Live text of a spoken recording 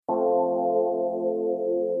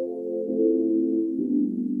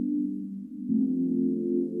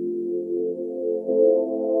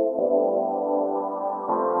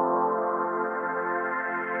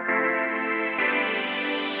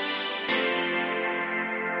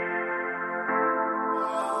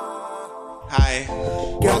Hi,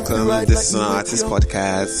 welcome. This is an artist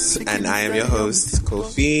podcast, and I am your host,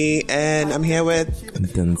 Kofi, and I'm here with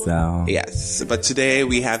Denzel. Yes, but today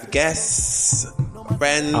we have guests,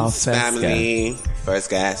 friends, family, first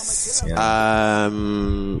guest. Yeah.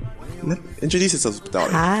 Introduce yourself,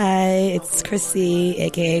 darling. Hi, it's Chrissy,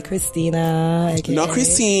 aka Christina. AKA Not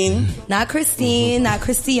Christine. Not Christine, not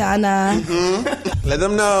Christiana. Mm-hmm. Let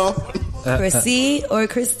them know. Chrissy or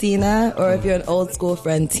Christina, or if you're an old school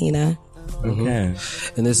friend, Tina. Okay.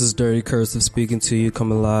 And this is Dirty Cursive speaking to you,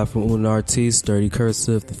 coming live from Un Artiste, Dirty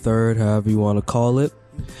Cursive the third, however you want to call it.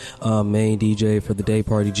 Main DJ for the Day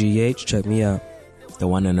Party GH. Check me out. The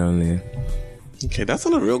one and only. Okay, that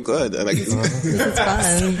sounded real good. I like it. This is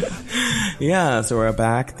fun. Yeah, so we're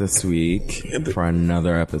back this week for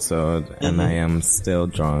another episode, and I am still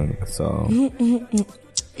drunk, so...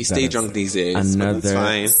 You stay drunk these days.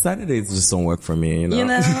 Another Saturdays just don't work for me, you know.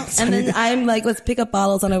 And then I'm like, let's pick up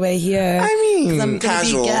bottles on our way here. I mean, I'm gonna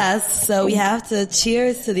be guests, so we have to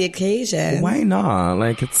cheers to the occasion. Why not?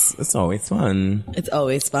 Like, it's always fun. It's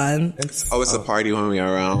always fun. It's always a party when we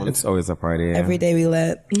are around. It's always a party. Yeah. Every day we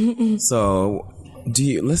lit. So,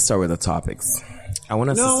 let's start with the topics. I want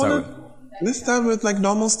us to start. Let's start with like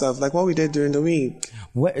normal stuff, like what we did during the week.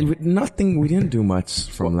 Nothing. We didn't do much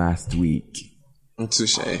from last week.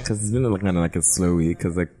 Touche. Because it's been kind of like a slow week.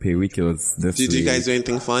 Because like pay week it was this week. Did you guys do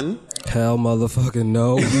anything fun? Hell motherfucking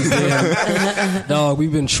no. Dog,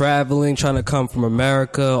 we've been traveling, trying to come from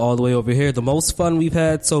America all the way over here. The most fun we've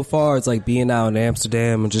had so far is like being out in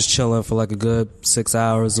Amsterdam and just chilling for like a good 6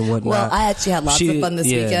 hours and whatnot. Well, I actually had lots of fun this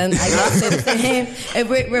weekend. I got to say the same.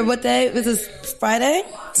 And what day? Was this Friday?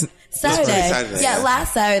 Saturday. Yeah,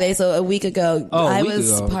 last Saturday, so a week ago. I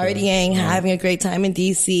was partying, having a great time in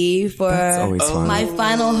DC for my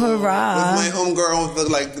final hurrah. With my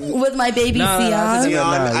homegirl, with my baby Sion.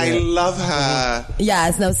 I love her.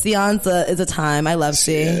 Yes, no, Sion's is a time. I love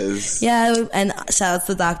she. Yeah, and shout outs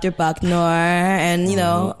to Dr. Bucknor and, you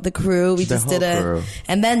know, the crew. We just did it. Crew.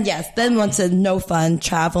 And then, then went to no fun,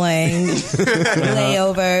 traveling,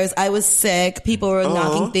 layovers. I was sick. People were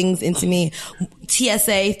knocking things into me.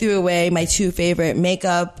 TSA threw away my two favorite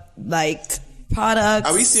makeup products.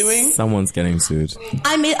 Are we suing? Someone's getting sued.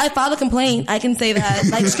 I filed a complaint. I can say that.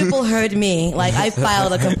 Schiphol heard me. I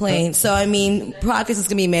filed a complaint. So, I mean, progress is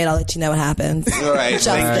going to be made. I'll let you know what happens. All right.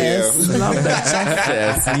 Justice. Love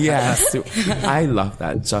that. Justice. Yes. I love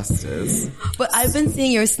that. Justice. But I've been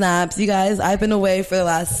seeing your snaps. You guys, I've been away for the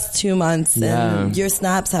last 2 months. And your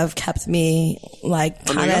snaps have kept me, kind of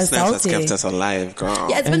salty. Your snaps has kept us alive, girl.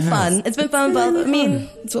 Yeah, it's been fun. It's been fun, but, I mean,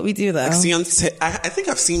 it's what we do, though. I think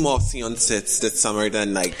I've seen more of Sion Sits this summer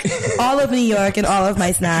than all of New York and all of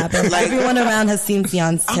my snap and everyone around has seen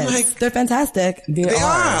Sion's tits. They're fantastic. They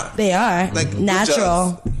are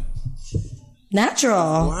natural.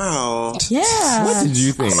 Wow. Yeah. What did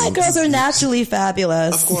you think? All my girls are naturally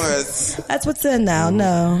fabulous. Of course. That's what's in now.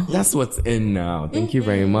 No. That's what's in now. Thank you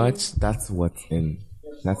very much. That's what's in.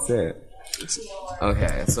 That's it.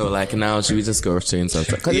 Okay, so now should we just go straight into it?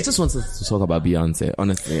 Because I just wanted to talk about Beyonce.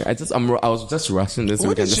 Honestly, I was just rushing this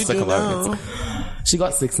weekend just to talk about it. She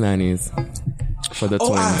got 6 nannies for the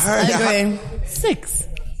twins. I heard that. I agree. 6.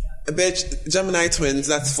 Bitch, Gemini twins.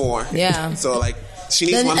 That's 4. Yeah. So she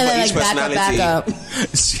needs one for each personality. Backup.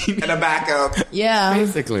 And a backup. Yeah.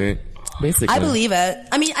 Basically. I believe it.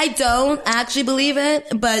 I mean, I don't actually believe it,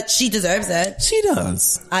 but she deserves it. She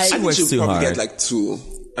does. I think she'll probably get 2.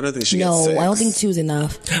 I don't think she gets 6. No, I don't think 2 is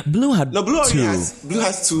enough. Blue had 2. Blue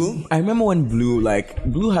has 2. I remember when Blue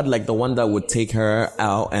had the one that would take her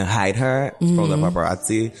out and hide her from the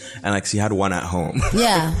paparazzi, and she had one at home.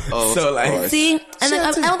 Yeah. So see, and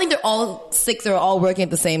I don't think they're all 6 are all working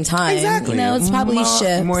at the same time. Exactly. It's probably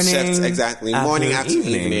shifts. Shifts, exactly. Morning, afternoon,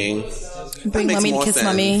 evening. Bring mommy to kiss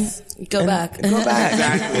mommy. Go back.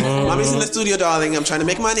 Exactly. Mommy's in the studio, darling. I'm trying to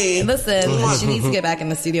make money. Listen, she needs to get back in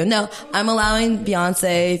the studio. No, I'm allowing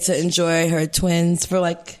Beyonce to enjoy her twins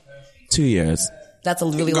for 2 years. That's a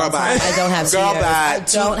really long time. I don't have 2 years. I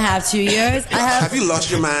don't have 2 years. Have you lost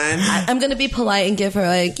your mind? I'm going to be polite and give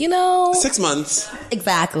her 6 months.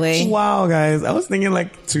 Exactly. Wow, guys. I was thinking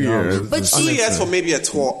 2 years. But 2 years for maybe a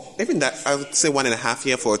tour. Even that, I would say 1.5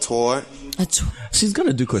 years for a tour. She's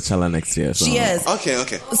gonna do Coachella next year. So. She is. Okay.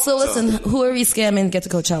 So listen, who are we scamming to get to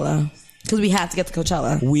Coachella? Because we have to get to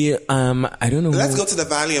Coachella. I don't know. Let's go to the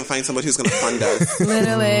Valley and find somebody who's gonna fund us.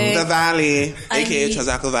 Literally. The Valley, aka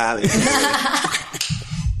Transaco Valley.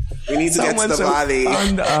 We need to get to the Valley.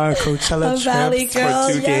 On our Coachella Valley trip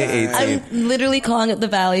for 2K18. I'm literally calling it the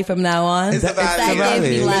Valley from now on. It's the Valley. That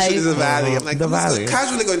gave me life. It's the Valley. I'm the Valley.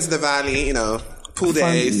 Casually going to the Valley, Pool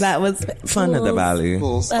days. That was fun at the Valley.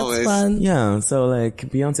 Pools, That's always fun. Yeah, so like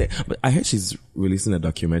Beyonce, but I heard she's releasing a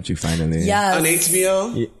documentary finally. Yes. On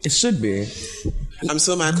HBO. Yeah, it should be. I'm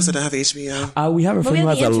so mad because I don't have HBO. We have a friend who we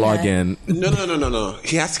has have a the login. No.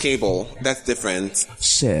 He has cable. That's different.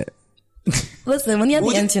 Shit. Listen, when you have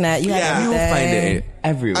the internet, you have Yeah. everything. You'll find it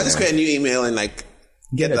everywhere. I'll just create a new email and like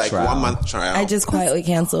get a like trial. 1 month trial. I just quietly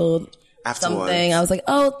canceled Afterwards. something. I was like,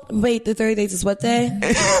 oh, wait, the 30 days is what day?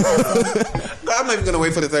 I'm not even gonna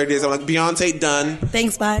wait for the 30 days. I'm like, Beyonce, done.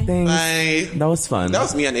 Thanks, bye. Bye. That was fun. That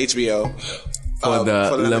was me on HBO. For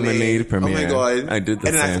the Lemonade premiere. Oh my god! I did the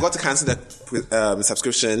and then same. I forgot to cancel that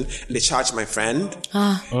subscription. And they charged my friend,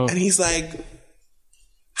 and he's like,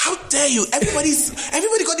 "How dare you? Everybody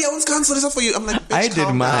got their own cancel this up for you." I'm like, Bitch, I did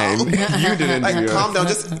calm mine. down. You didn't Like, do calm it. down.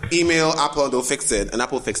 Just email Apple and they'll fix it. And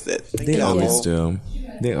Apple fixed it. Thank They you, always Apple. do.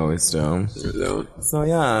 They always do. So- So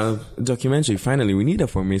yeah, documentary. Finally, we need a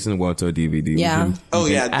Formation Water DVD. Yeah. Oh,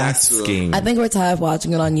 We've yeah, been that's true. asking. I think we're tired of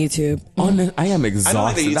watching it on YouTube. I am I exhausted. don't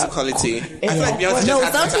like the YouTube That- quality. I feel like Beyonce No,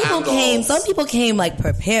 just has some people came like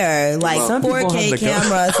prepared, like Some people 4K have the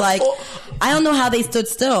cameras. Like, I don't know how they stood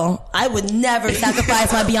still. I would never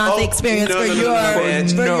sacrifice my Beyonce experience for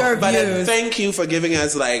your But views. thank you for giving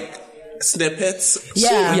us like snippets.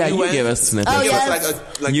 Yeah. Yeah, you went- gave us snippets. Oh, Give yes.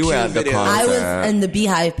 us like You were cute at the videos. concert. I was in the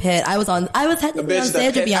Beehive pit. I was technically on Bitch,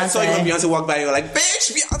 stage with I saw you when Beyonce. Beyonce walked by. You were like,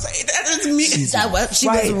 "Bitch, Beyonce, that is me." She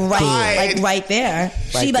was right there.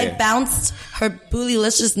 Right She there. like bounced her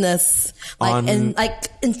bootyliciousness On-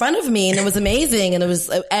 in front of me, and it was amazing, and it was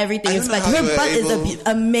everything. I It's don't like know how her you were butt able- is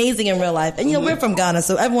amazing in real life, and you know we're from Ghana,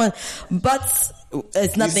 so everyone butts.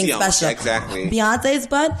 It's nothing see 'em, special. exactly. Beyonce's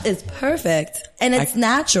butt is perfect, and it's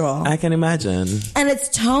natural, I can imagine. and it's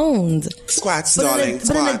toned. Squats, But darling. then it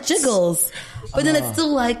Squats. jiggles. But then it's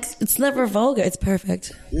still like, it's never vulgar. It's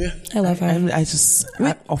perfect. Yeah. I love her. And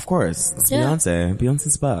of course, it's Yeah. Beyonce.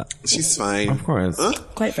 Beyonce's butt. She's fine. Of course. Huh?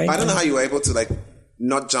 Quite I don't frankly. know how you were able to like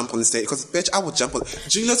not jump on stage because bitch, I would jump on.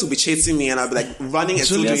 Julius would be chasing me and I'd be like running and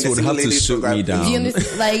still doing Julius the would single have to ladies shoot program. me down. Do you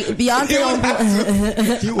understand? Like, Beyonce You don't... would have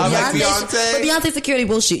to. I'm like, But Beyonce. Beyonce security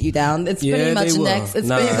will shoot you down. It's pretty Yeah, much they will. next. It's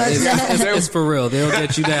Nah, pretty much next. it's for real. They'll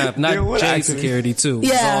get you down. They Not will J actually. security too. It's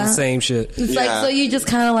Yeah. all the same shit. It's like, Yeah. so you just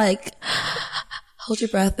kind of like hold your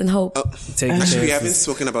breath and hope. Take your Actually, we haven't chances.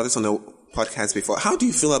 spoken about this on the podcast before. How do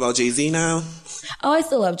you feel about Jay-Z now? Oh, I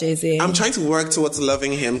still love Jay-Z. I'm trying to work towards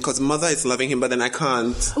loving him because mother is loving him, but then I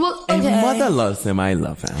can't. well, If okay. mother loves him, I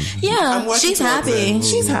love him. Yeah, I'm working she's towards happy. it.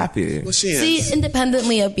 She's happy. Well, she is. See,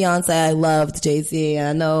 independently of Beyonce, I loved Jay-Z, and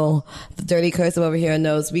I know the dirty cursive over here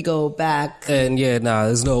knows we go back. And yeah,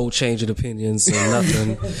 there's no change in opinions or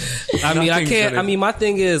nothing. I mean, I can't. I mean, my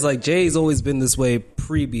thing is like Jay's always been this way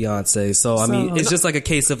pre-Beyonce. So I mean, it's just like a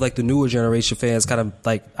case of like the newer generation fans kind of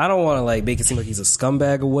like, I don't want to like make it seem like he's a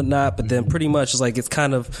scumbag or whatnot, but then pretty much it's like it's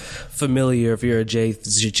kind of familiar if you're a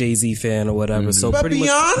Jay-Z fan or whatever. So But pretty much.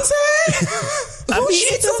 Beyonce? I mean,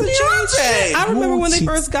 cheats on Beyonce? I remember when they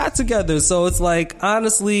cheats? first got together, so it's like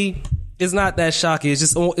honestly, it's not that shocking.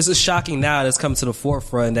 It's just shocking now that it's come to the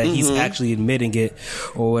forefront that he's actually admitting it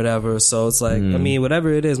or whatever. So it's like, I mean,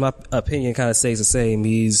 whatever it is, my opinion kind of stays the same.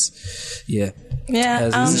 He's Yeah,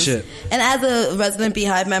 shit. And as a resident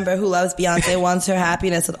Beehive member who loves Beyonce, wants her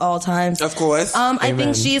happiness at all times. Of course. I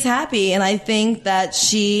think she's happy, and I think that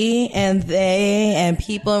she and they and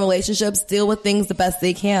people in relationships deal with things the best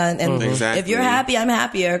they can. And Exactly. if you're happy, I'm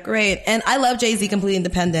happier. Great. And I love Jay-Z completely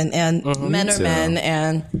independent, and men are too. men,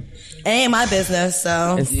 and it ain't my business.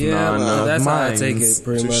 So It's Yeah, none of that's how I mine. take it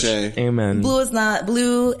pretty much. Touche. Amen.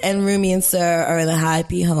 Blue and Rumi and Sir are in a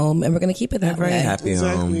happy home, and we're gonna keep it that Very way. happy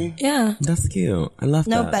home. Exactly. Yeah. That's cute. I love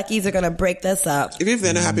No that. Becky's are gonna break this up. Even if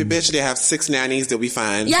they're not happy, bitch, they have 6 nannies. They'll be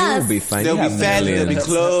fine. Yes. You'll be fine. They'll You be have fed. They'll be millions.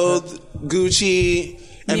 clothed. Gucci. Me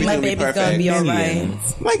and Everything my will be baby's perfect. gonna be all right.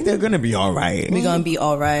 Millions. Like they're gonna be all right. We're gonna be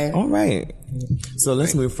all right. All right. So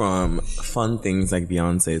let's move from fun things like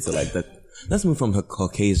Beyonce to like let's move from her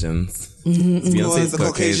Caucasians. Beyonce's the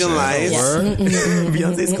Caucasian life.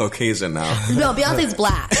 Beyonce's Caucasian now. No, Beyonce's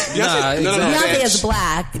black. Beyonce, no, Beyonce bitch. is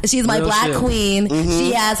black. She's my Real black shit. queen.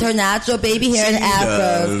 She has her natural baby hair and afro.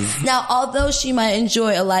 does. Now, although she might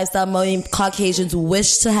enjoy a lifestyle most Caucasians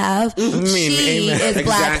wish to have, she amen. is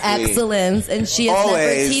black Exactly. excellence, and she is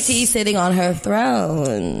Always. Nefertiti sitting on her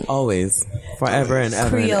throne. Always. Forever and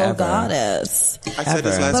ever and Creole ever. goddess. I said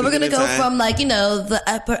this last But we're week gonna at go the time. from like, the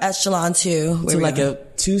upper echelon to where we like are.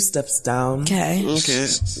 2 steps down. Okay.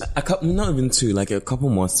 A couple, not even 2, like a couple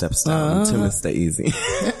more steps down to Mr. Easy.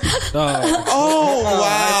 Oh,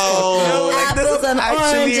 wow. Apples and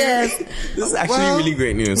oranges. This is actually really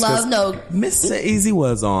great news. Love, no. Mr. Easy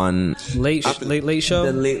was on Late Show? the Late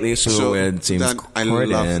Show with James Corden. I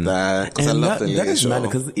love that. Because I love the Late Show.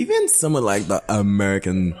 Because even some of like the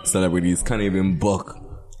American celebrities can't even book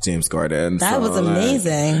James Corden. That was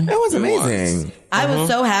amazing. It was amazing. I was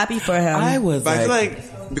so happy for him. I was But I feel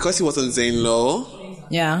like because he was on Zane Lowe,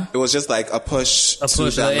 yeah. it was just like a push. A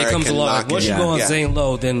push. It comes along. Like, once you go on Zane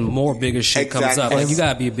Lowe, then more bigger shit comes up. Like, you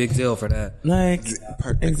gotta be a big deal for that. Like,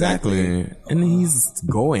 exactly. And he's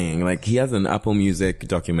going. Like, he has an Apple Music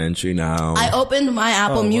documentary now. I opened my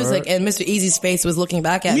Apple Music and Mr. Easy's face was looking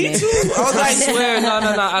back at me. Me too. I was like, I swear, no.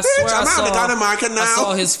 I swear I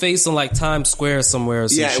saw his face on like Times Square somewhere. Or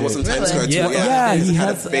some it was in Times Square too. Yeah, he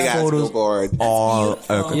had has a big ass photos billboard. all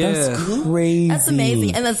over. That's crazy. That's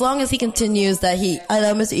amazing. And as long as he continues that I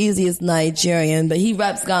know Mr. Easy is Nigerian, but he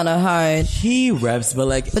reps Ghana hard. He reps, but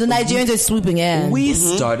like... But the Nigerians are swooping in. We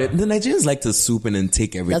started... The Nigerians like to swoop in and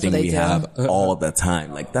take everything we have all the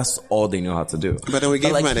time. Like, that's all they know how to do. But then we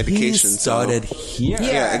gave him an education. He started here.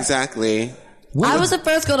 Yeah, exactly. I was the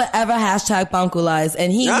first girl to ever hashtag Bankulize,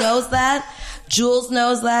 and he knows that. Jules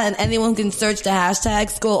knows that, and anyone can search the hashtag,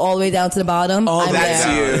 scroll all the way down to the bottom. Oh, I'm that's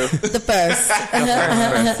there. you. The first.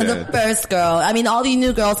 The first girl. I mean, all you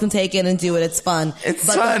new girls can take it and do it. It's fun. It's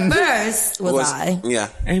but fun. the first was I. Yeah.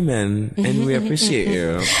 Amen. And we appreciate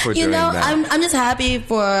you for doing that. I'm just happy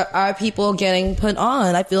for our people getting put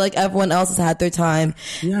on. I feel like everyone else has had their time.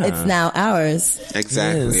 Yeah. It's now ours.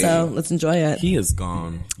 Exactly. So let's enjoy it. He is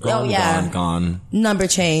gone. Gone. Number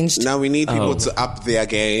changed. Now we need people to up their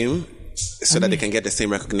game so that they can get the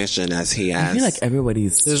same recognition as he has. I feel like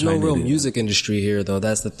there's no real music industry here, though.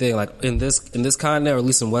 That's the thing. Like in this continent, or at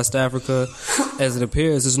least in West Africa, as it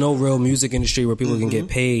appears, there's no real music industry where people can get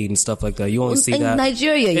paid and stuff like that. You only see that in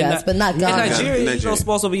Nigeria, yes, but not Ghana. In Nigeria, you know,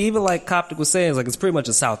 supposed to be even like Coptic was saying, like it's pretty much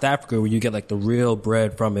in South Africa where you get like the real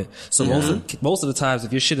bread from it. So most of the times,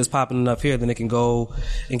 if your shit is popping enough here, then it can go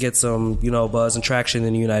and get some buzz and traction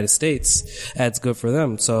in the United States. That's good for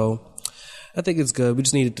them. So I think it's good. We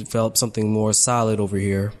just need to develop something more solid over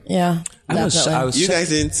here. Yeah. You guys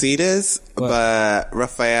didn't see this, but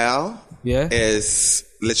Raphael is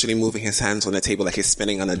literally moving his hands on the table like he's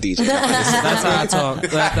spinning on a DJ. That's how I talk.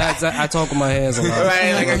 I talk with my hands a lot.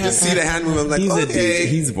 Right? Like I just see the hand movement. I'm like, okay.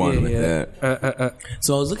 He's born with that.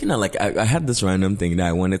 So I was looking at like, I had this random thing that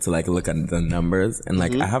I wanted to like look at the numbers, and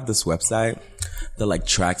like I have this website that like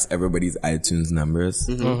tracks everybody's iTunes numbers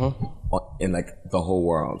in like the whole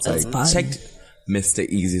world. So I checked Mr.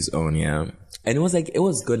 Easy's own, and it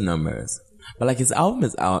was good numbers. But like his album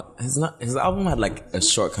is out. His album had like a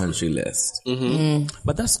short country list.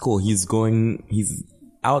 But that's cool. He's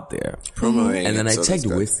out there promoting. And then I checked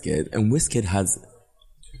Wizkid, and Wizkid has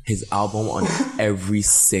his album on every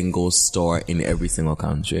single store in every single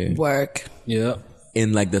country. Work. Yeah.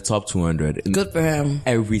 In like the top 200. Good for him.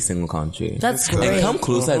 Every single country. That's great. And Come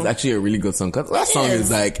Closer is actually a really good song, because that song is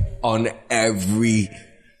like on every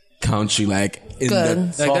country, like in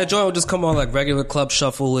the top. Like that joint would just come on like regular club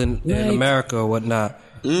shuffle in America or whatnot.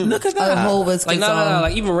 Look at that. A whole Wizkid like, song.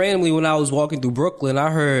 like even randomly when I was walking through Brooklyn,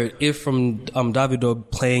 I heard If from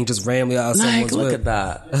Davido playing just randomly out of someone's look whip. at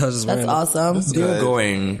that. That's awesome. They're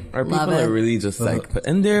going. Our people are really just like,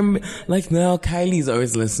 and they're like, now Kylie's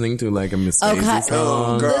always listening to like a Miss Daisy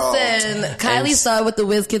song. Listen, Kylie started with the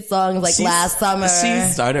Wizkid song like last summer. She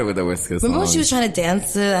started with the Wizkid song. Remember when she was trying to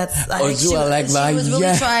dance to that? Like, she was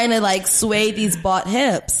really trying to like sway these bought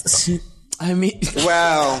hips.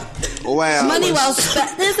 Well. Money well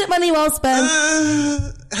spent. Is it money well spent?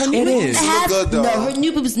 It is. Look good, though. No, her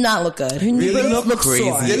new boobs not look good. Her new boobs look crazy.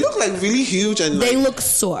 sore. They look like really huge and they look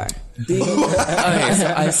sore. Okay,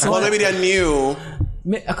 so I saw. Well, maybe they're new.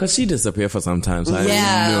 Because she disappeared for some time, so I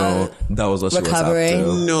didn't know that was what she was up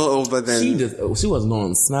to. No, but then she was not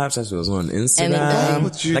on Snapchat. She was not on Instagram.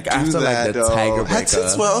 Would you like do after that, like the Tiger her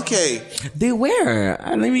tits were okay. They were.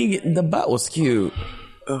 I mean, the butt was cute.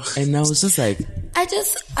 And I was just like,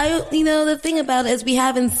 the thing about it is we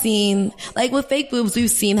haven't seen, like with fake boobs, we've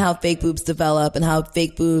seen how fake boobs develop and how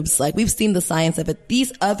fake boobs, like we've seen the science of it.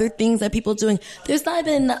 These other things that people are doing, there's not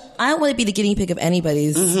even, I don't want to be the guinea pig of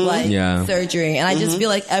anybody's surgery. And I just feel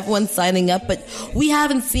like everyone's signing up, but we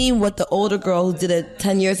haven't seen what the older girl who did it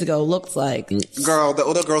 10 years ago looks like. Girl, the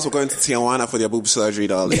older girls were going to Tijuana for their boob surgery,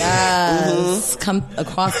 darling. Yes. Come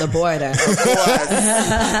across the border.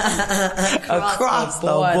 across the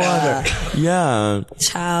border. Yeah.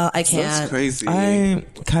 Child, I can't. That's crazy.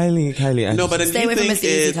 Kylie. No, but the stay away from Miss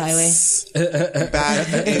Easy, Kylie.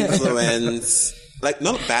 Bad influence like,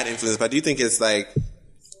 not a bad influence, but do you think it's like,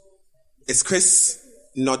 is Chris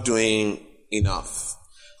not doing enough?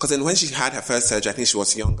 Because then when she had her first surgery, I think she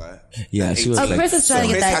was younger. Yeah, she was like... Chris is trying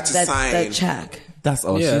to get that check. That's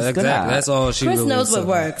all she's exactly. good at. That's all she Chris really knows what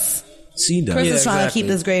works. She does. Chris is trying to keep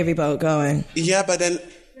this gravy boat going. Yeah, but then,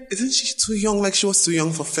 isn't she too young? Like, she was too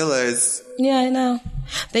young for fillers. Yeah, I know.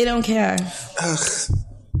 They don't care. Ugh.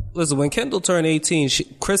 Listen, when Kendall turned 18,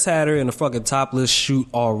 Chris had her in a fucking topless shoot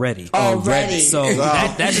already. So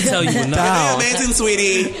that should tell you enough. You're amazing,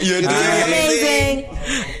 sweetie. You're doing amazing.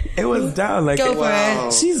 It was down. Like, Go for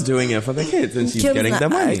it. She's doing it for the kids and she's getting the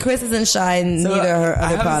money. Chris isn't shy in neither her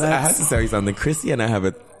other products. I have to tell you something. Chrissy and I have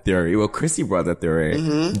a theory. Well, Chrissy brought the theory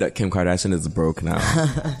that Kim Kardashian is broke now.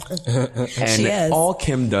 And she is. All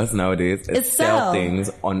Kim does nowadays is sell things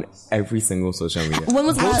on every single social media. When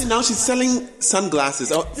was that? Now she's selling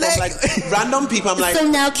sunglasses. Of like random people. I'm like, so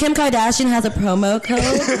now Kim Kardashian has a promo code?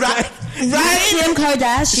 right? Kim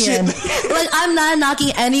Kardashian. Like, I'm not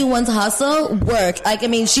knocking anyone's hustle. Work. Like, I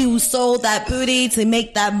mean, she sold that booty to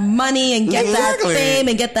make that money and get that fame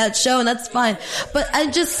and get that show, and that's fine. But I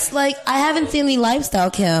just, like, I haven't seen any lifestyle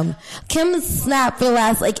Kim. Kim's snap for the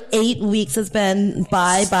last, 8 weeks has been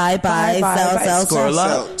buy, sell.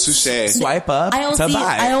 Touche. Swipe up I don't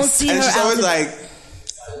see her. And she's always like,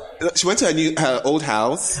 she went to her old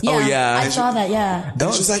house. Yeah, oh yeah, I saw that. Yeah, and she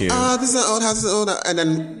was like, this is an old house. This is an old house. And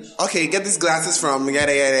then, okay, get these glasses from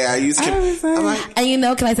yada. I use Kim. I'm like,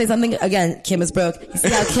 and can I say something? Again, Kim is broke. You see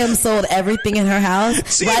how Kim sold everything in her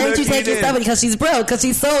house? Why didn't you take your stuff? Because she's broke. Because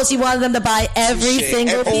she sold. She wanted them to buy every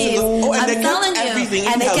single piece. I'm telling you.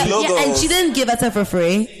 And and she didn't give it to her for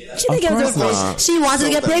free. She didn't give it to her for free. She wanted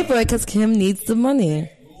to get paid for it because Kim needs the money.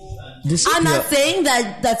 I'm not saying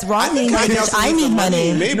that's wrong. I need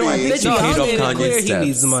money. Maybe. No, I think she paid off Kanye's he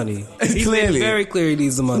needs the money. Clearly. Very clear he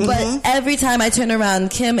needs the money. But every time I turn around,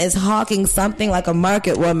 Kim is hawking something like a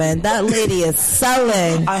market woman. That lady is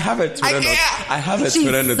selling. I have a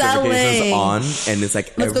Twitter notifications on, and it's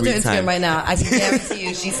like Let's every go to Instagram time. right now. I can guarantee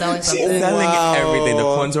you she's selling something. She's selling everything. The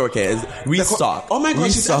contour kit is restock. Oh my God,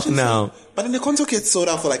 restock now. But then the contour kit sold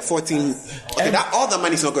out for like 14. Okay, all the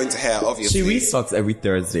money's not going to her, obviously. She restocks every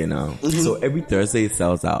Thursday now. So every Thursday it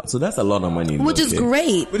sells out. So that's a lot of money. Which is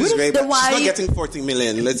great. Which is great, but she's not getting 14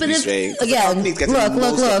 million. Let's be straight. Again,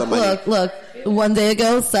 look. 1 day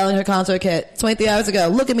ago, selling her contour kit. 23 hours ago,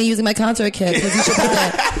 look at me using my contour kit. Because you should do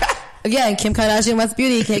that. Again, Kim Kardashian West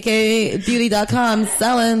Beauty, kkbeauty.com,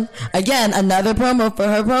 selling. Again, another promo for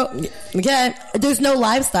her Okay, there's no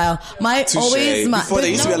lifestyle. Before there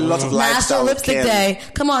used to be a lot of lifestyle. National Lipstick Day.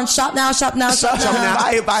 Come on, shop now.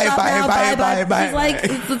 Buy.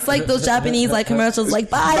 It's like those Japanese commercials,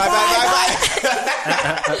 buy.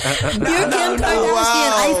 You're Kim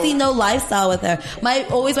Kardashian. I see no lifestyle with her. My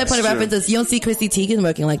point of reference is you don't see Chrissy Teigen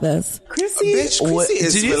working like this. Chrissy is Did you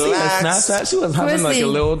see her Snapchat? She was having a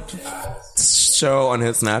little show on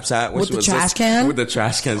his Snapchat with the trash can. With the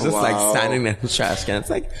trash can, just standing there with the trash can. It's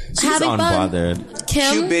like she's having unbothered. Fun.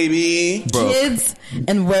 Kim, cute baby, kids,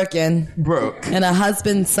 and working, broke, and a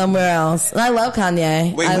husband somewhere else. And I love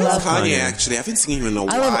Kanye. Wait, I love Kanye. Actually, I haven't seen him in a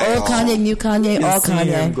while. I love old Kanye, new Kanye, all Kanye.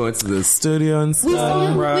 Him going to the studio and stuff. We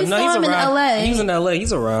saw him in LA. He's in LA.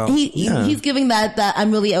 He's around. He's giving that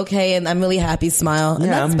I'm really okay and I'm really happy smile, and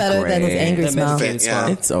that's better than his angry smile.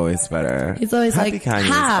 It's always better. He's always happy like, Kanye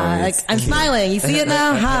ha, like I'm smiling. You see it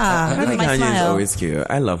now? Ha. Happy My Kanye smile. is always cute.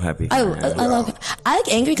 I love happy Kanye. I like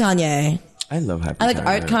angry Kanye. I love happy I like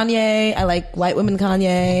art Kanye. I like white women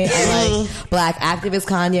Kanye. I like black activist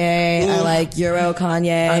Kanye. I like Euro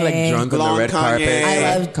Kanye. I like drunk on the red carpet.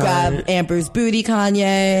 I love grab Amber's booty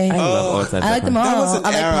Kanye. I love all types. I like them all. I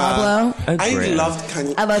like Pablo. I loved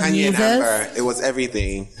Kanye. I love Kanye and Jesus. Amber. It was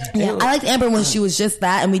everything. Yeah, I liked Amber when she was just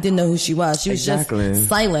that and we didn't know who she was. She was just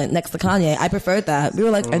silent next to Kanye. I preferred that. We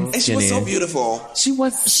were like, and she was so beautiful. She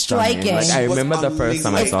was striking. Like, I remember the first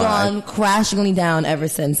time I saw her. It's gone crashingly down ever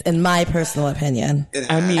since, in my personal opinion. It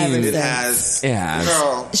has.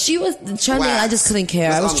 Girl. She was trending. I just couldn't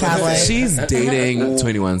care. I was traveling. She's dating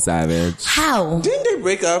 21 Savage. How? Didn't they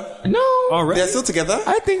break up? No. Already? They're still together?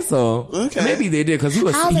 I think so. Okay. Maybe they did because he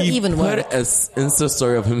put an Insta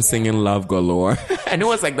story of him singing Love Galore. And it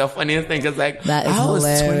was like the funniest thing because that is I was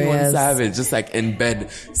hilarious. 21 Savage just in bed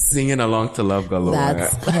singing along to Love Galore.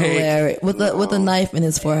 That's hilarious. With a knife in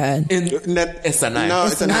his forehead. It's a knife. No,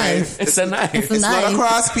 it's a knife. It's a knife. It's not a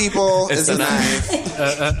cross, people. It's a knife.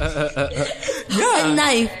 A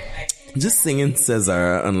knife. Just singing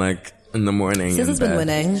Scissor and in the morning. Scissor's been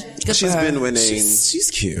winning. She's been winning.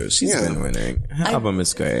 She's cute. She's been winning. Her album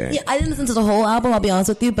is great. Yeah, I didn't listen to the whole album, I'll be honest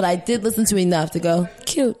with you, but I did listen to enough to go,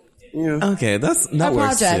 cute. Yeah. Okay, that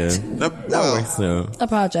works project. too. That works too. A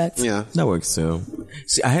project. Yeah. That works too.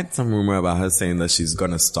 See, I had some rumor about her saying that she's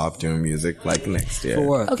gonna stop doing music like next year. For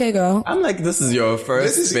what? Okay, girl. I'm like, this is your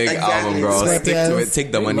first big album, girl. Stick to it.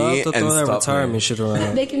 Take the money and that stop retirement shit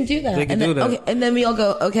around. They can do that. They can do that. Okay, and then we all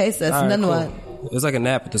go, okay, sis, and then what? It's like a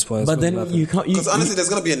nap at this point. But then you can't. Because honestly, there's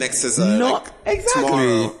gonna be a next SZA. No, exactly.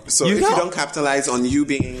 Tomorrow. So if you don't capitalize on you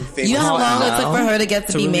being famous, You know how long it took for her to get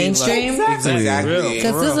to be really, mainstream? exactly.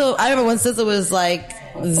 Because SZA, I remember when SZA was like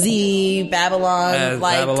Z, Babylon,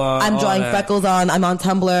 like Babylon, I'm drawing freckles on, I'm on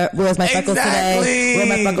Tumblr, where's my freckles today, where are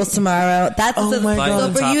my freckles tomorrow? That's my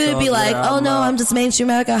God. So for you to be like, oh no, I'm just mainstream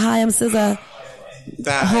America, hi, I'm SZA.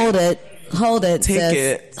 Hold it, take sis.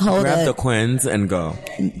 it, Hold grab it. the Quins and go.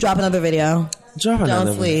 Drop another video.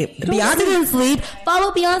 Don't sleep. Beyonce didn't sleep.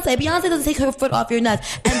 Follow Beyonce. Beyonce doesn't take her foot off your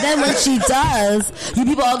nuts. And then when she does, you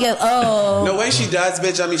people all get, oh. No, when she does,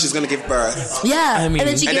 bitch, I mean, she's gonna give birth. Yeah. I mean, and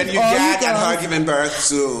then she and gives then you all gag you at girls. her giving birth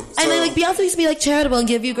too. And then like Beyonce used to be like charitable and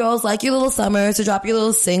give you girls like your little summers to drop your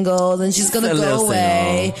little singles, and she's gonna go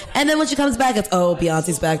away. And then when she comes back, it's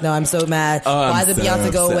Beyonce's back now. I'm so mad. Why did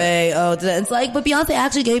Beyonce go away? Oh, it's like, but Beyonce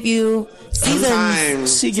actually gave you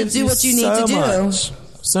seasons she to gives do what you need to do.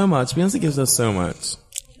 So much. Beyonce gives us so much.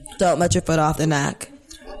 Don't let your foot off the neck.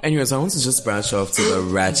 Anyways, I want to just branch off to the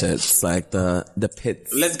ratchets, like the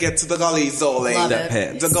pits. Let's get to the gullies, Zole. The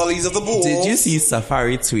pits. The gullies of the bull. Did you see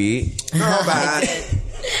Safari tweet? Girl, bad.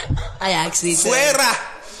 I actually did. Fuera.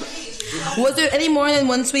 Was there any more than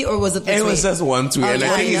one tweet, or was it the tweet? It was just one tweet, and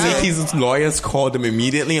yeah, I think yeah. Nicki's lawyers called him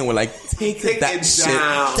immediately and were like, take that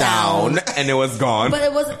shit down, and it was gone. But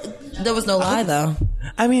it wasn't. There was no lie, though.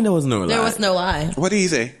 I mean, there was no lie. There was no lie. What did he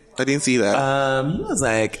say? I didn't see that. He was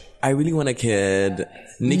like, I really want a kid.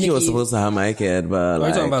 Nicki was supposed to have my kid, but Are like,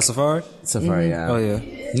 you talking about Safari? Safari, yeah. Oh yeah.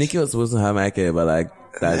 Nicki was supposed to have my kid, but like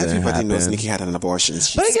that didn't Everybody happen. knows Nicki had an abortion.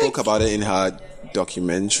 She spoke about it in her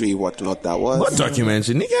documentary, whatnot that was. What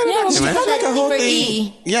documentary? Nicki had a Yeah, she documentary. had Like a whole for thing.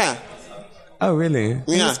 E. Yeah. Oh, really?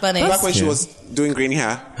 Yeah. was funny. Back when she cute. was doing green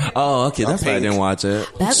hair. Oh, okay. That's why I Pink. didn't watch it.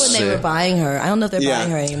 Back when they were buying her. I don't know if they're Yeah.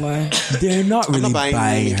 buying her anymore. They're not I'm really not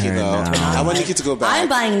buying Nicki her though. now. I want Nicki to go back. I'm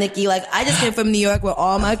buying Nicki. Like, I just came from New York with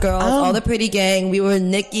all my girls, all the pretty gang. We were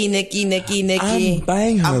Nicki. I'm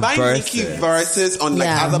buying her I'm buying verses. Nicki verses on like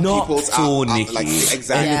Yeah. other Not people's full like Nicki.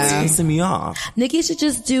 exactly. Yeah. It's pissing me off. Nicki should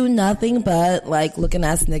just do nothing but like looking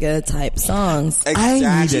ass nigga type songs.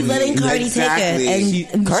 Exactly. She's letting Cardi Exactly. take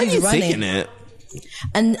it, and Cardi's she's running. taking it.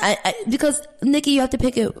 And I because Nicki, you have to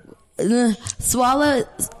pick it. Swalla,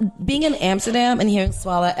 being in Amsterdam and hearing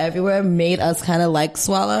Swalla everywhere made us kind of like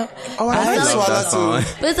Swalla. Oh, I like love that Swalla song. too.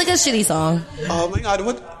 But it's like a shitty song. Oh my god,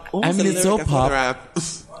 what I was mean, the it's so lyric? I pop. forgot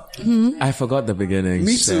the rap. I forgot the beginning.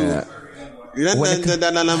 Me too. Shit. Yeah, Yeah,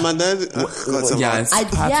 it's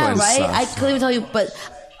it's patois Yeah, and right? stuff. I couldn't even tell you, but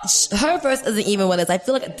her verse isn't even what it is. I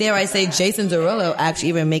feel like, dare I say, Jason Derulo actually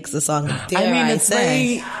even makes the song. Dare I mean,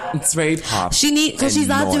 say. it's very pop. Because she's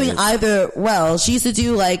not doing either well. She used to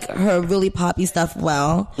do like her really poppy stuff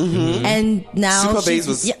well. And now Super Bass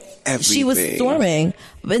was she was everything. storming.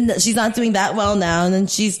 But she's not doing that well now. And then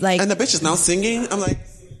she's like, And the bitch is now singing. I'm like,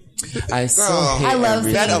 I so Girl. hate I love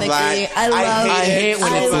everything. That Nicki. of live. I hate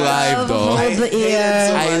when it's live, though. Hold the hate it ear.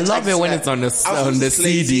 so I much. love it when it's on the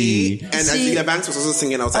CD. And Azealia Banks was also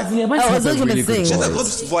singing. I was like, Azealia Banks Oh, has a Azealia really can good sing. she has a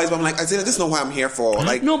voice. good voice, but I'm like, Azealia, this is not what I'm here for.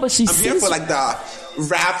 Like, No, but she I'm here sings- for like the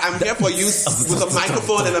rap. I'm here for you with a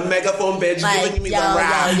microphone and a megaphone, bitch, Like, giving me yo, the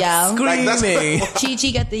rap. yo. Like, that's Screaming. Chi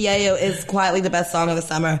Chi Get the Yayo is quietly the best song of the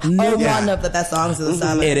summer. Or one of the best songs of the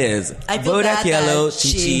summer. It is. I feel Bodak bad Yellow,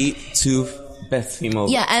 that Chi, two best female.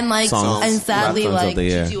 Yeah, and like, songs, and sadly, rap songs of like, the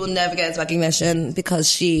year. Chi will never get its recognition because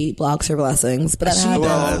she blocks her blessings. But that happens.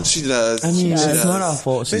 Well, she does. I mean, She it's does. not our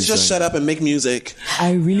fault. Bitch, she's just doing shut up and make music.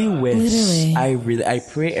 I really wish. Literally. I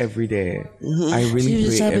pray every day. Mm-hmm. I really She would pray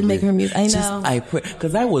just shut up every and make her music. I Just- know. I pray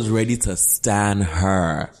because I was ready to stan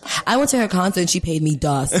her. I went to her concert and she paid me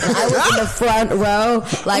dust. And I was in the front row.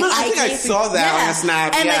 Like, I think I came- saw that on the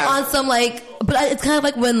snap, And yeah. like on some like, but it's kind of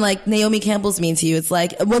like when like Naomi Campbell's mean to you. It's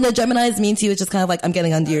like when the Gemini's mean to you, it's just kind of like I'm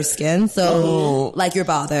getting under your skin. So like you're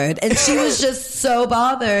bothered. And she was just so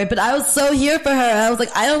bothered. But I was so here for her. I was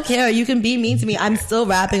like, I don't care. You can be mean to me. I'm still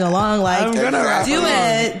rapping along. Like, I'm gonna rap do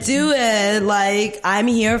along. do it. Like I'm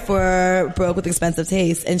here for Broke with Expensive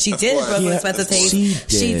Taste. And she did course. Broke with Yeah, Expensive of course.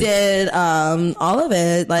 Taste. She did all of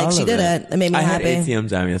it. Like All she of did it. It made me I happy. had ATM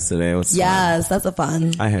Jam yesterday. It was fun. Yes, that's a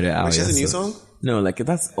fun. I heard it out. Wait, she has a new yesterday. song? No, like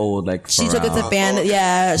that's old. Like She took it to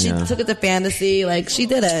Pharrell. she took it to Fantasy. Like she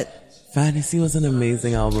did it. Fantasy was an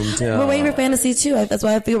amazing album too. We're waiting for Fantasy too. That's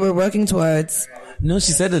what I feel we're working towards. No,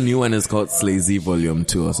 she said the new one is called Slazy Volume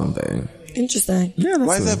 2 or something. Interesting. Yeah,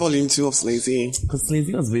 why is that volume 2 of Sleazy? Because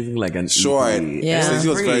Sleazy was basically like an short. Yeah. Sleazy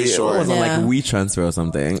was very short. It wasn't like we transfer or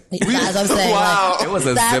something. As I'm saying, wow. It was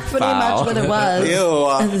a that's zip pretty file. much what it was.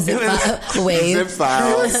 Ew. Zip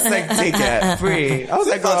file. It was like, take it free. I was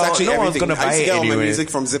like, Zip file's no one's everything. gonna I buy used to it get all my anyway. music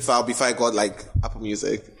from zip file before I got like Apple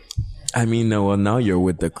Music. I mean, no, well, now you're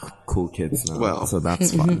with the cool kids now. Well. So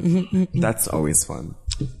that's fun. That's always fun.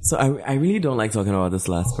 So I really don't like talking about this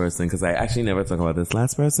last person because I actually never talk about this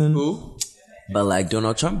last person. Who? But like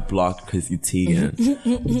Donald Trump blocked Chrissy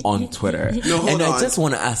Teigen on Twitter. No, hold on. I just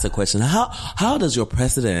want to ask the question, how does your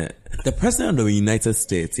president, the president of the United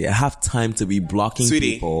States, have time to be blocking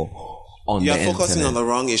people on the internet? You're focusing on the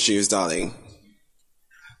wrong issues, darling.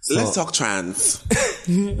 So, let's talk trans.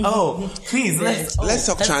 Oh, please, let's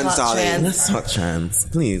talk trans, darling. Trans. Let's talk trans,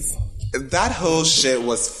 please. That whole shit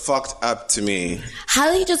was fucked up to me.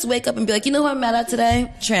 How do you just wake up and be like, you know what I'm mad at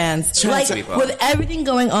today? Trans like, people. with everything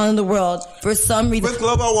going on in the world, for some reason. With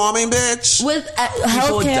global warming, bitch. With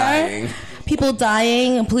healthcare. People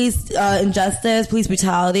dying, police injustice, police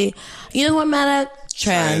brutality. You know who I'm mad at?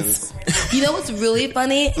 Trans. You know what's really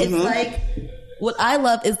funny? It's like, what I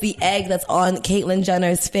love is the egg that's on Caitlyn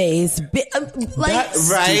Jenner's face. Like,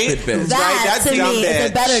 right? That to me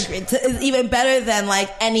is even better than like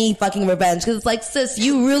any fucking revenge. Cause it's like, sis,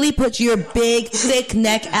 you really put your big, thick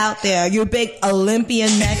neck out there. Your big Olympian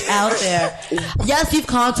neck out there. Yes, you've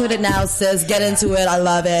contoured it now, sis. Get into it. I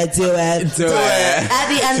love it. Do it. Do it. At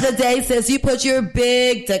the end of the day, sis, you put your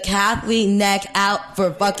big decathlete neck out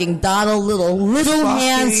for fucking Donald little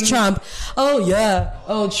hands Trump. Oh yeah.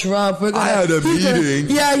 Oh, Trump. We're gonna meeting.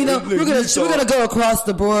 Yeah, you know, we're gonna go across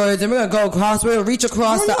the boards and we're gonna reach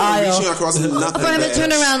across the aisle. Reaching across nothing. For him to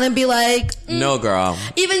turn around and be like, no, girl.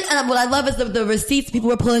 Even what I love is the receipts people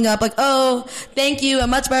were pulling up, like, oh, thank you, I'm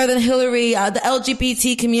much better than Hillary. The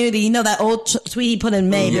LGBT community, you know, that old tweet he put in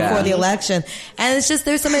May before the election, and it's just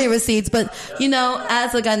there's so many receipts. But you know,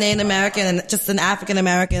 as a Ghanaian American and just an African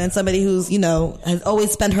American and somebody who's has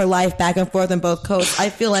always spent her life back and forth on both coasts, I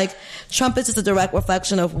feel like Trump is just a direct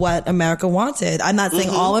reflection of what America wanted. I'm not saying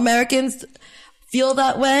all Americans feel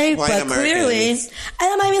that way, but clearly,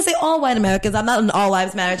 I'm not even say all white Americans. I'm not an all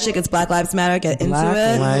lives matter chick. It's Black Lives Matter. Get into it.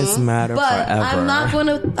 Black Lives Matter but forever.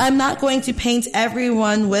 I'm not going to paint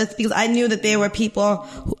everyone because I knew that there were people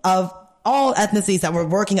of all ethnicities that were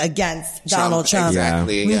working against Donald Trump.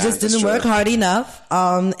 Exactly. We just didn't work hard enough.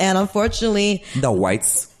 And unfortunately, the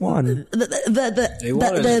whites won. They were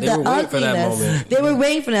waiting for that moment. They were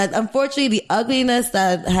waiting for that. Unfortunately, the ugliness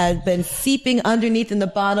that had been seeping underneath in the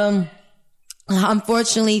bottom,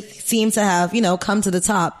 unfortunately, seems to have, come to the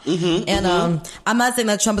top. And I'm not saying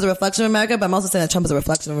that Trump is a reflection of America, but I'm also saying that Trump is a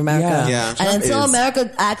reflection of America. Yeah. And until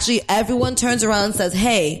America everyone turns around and says,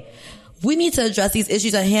 hey, we need to address these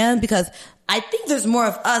issues at hand, because I think there's more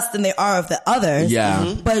of us than there are of the others.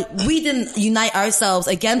 Yeah. But we didn't unite ourselves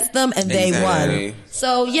against them, and they won.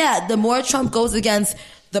 So yeah, the more Trump goes against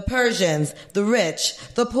the Persians, the rich,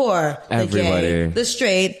 the poor, the gay, the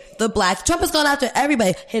straight, the black. Trump has gone after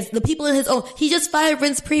everybody. The people in his own. He just fired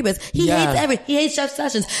Reince Priebus. He hates Jeff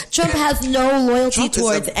Sessions. Trump has no loyalty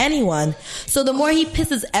towards anyone. So the more he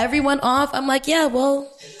pisses everyone off, I'm like, yeah, well,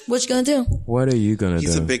 what you gonna do? What are you gonna do?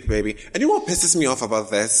 He's a big baby. And you know what pisses me off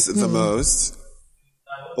about this the most?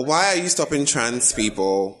 Why are you stopping trans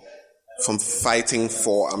people from fighting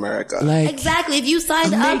for America? Exactly. If you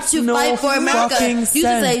signed up to fight for America, you should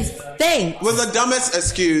say thanks. With the dumbest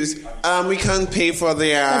excuse, we can't pay for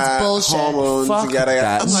their hormones together.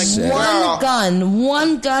 I'm like,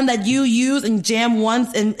 one gun that you use and jam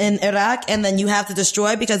once in Iraq, and then you have to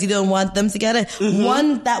destroy because you don't want them to get it.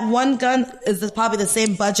 That one gun is probably the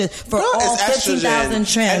same budget for all 15,000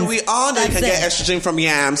 trans. And we all know you can get estrogen from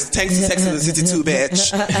yams. Thanks to Sex and the City 2,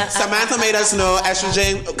 bitch. Samantha made us know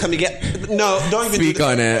estrogen. Can we get? No, don't even speak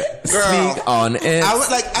on it. Girl, speak on it.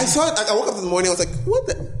 I saw it. I woke up in the morning. I was like, what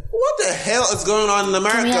the hell is going on in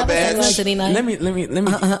America, bitch?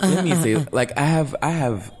 Let me say, like, I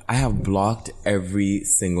have blocked every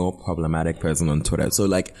single problematic person on Twitter. So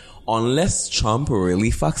like, unless Trump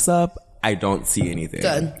really fucks up, I don't see anything.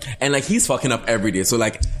 Good. And like, he's fucking up every day. So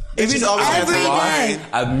like, It's just always every day.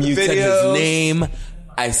 I've muted his name.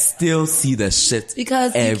 I still see the shit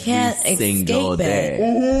because you can't single escape day.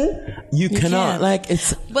 it. You cannot, like,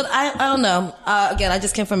 it's. But I don't know. Again, I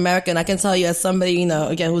just came from America, and I can tell you as somebody,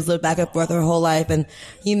 again, who's lived back and forth her whole life, and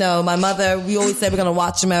my mother, we always say we're gonna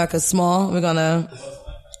watch America small. We're gonna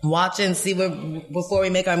watch it and see before we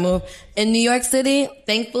make our move. In New York City,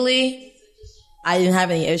 thankfully, I didn't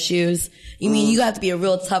have any issues. You have to be a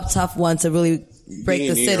real tough one to really break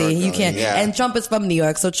the city. You can't. Yeah. And Trump is from New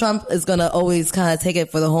York, so Trump is going to always kind of take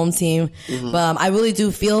it for the home team. Mm-hmm. But I really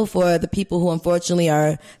do feel for the people who unfortunately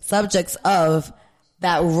are subjects of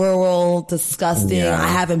that rural, disgusting, I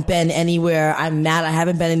haven't been anywhere, I'm mad, I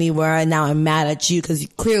haven't been anywhere, and now I'm mad at you because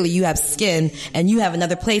clearly you have skin and you have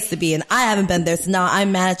another place to be and I haven't been there, so now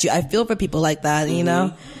I'm mad at you. I feel for people like that, you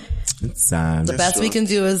know? It's sad. The best we can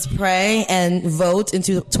do is pray and vote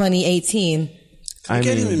into 2018. Can we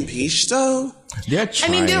get him impeached though? They're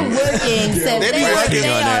trying. I mean, they're working. They're working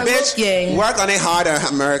on it. Bitch, work on it harder,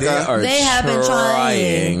 America. They have been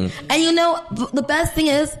trying. And you know, the best thing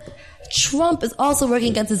is, Trump is also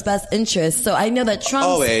working against his best interests. So I know that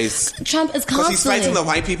Trump is constantly... Because he's fighting the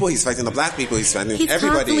white people, he's fighting the black people, he's fighting everybody. He's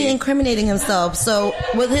constantly incriminating himself. So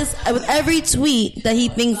with every tweet that he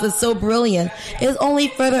thinks is so brilliant, is only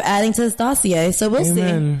further adding to his dossier. So we'll see.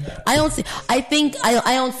 I don't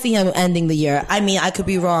see him ending the year. I mean, I could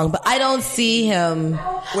be wrong, but I don't see him...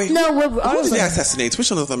 Wait, who did he assassinate?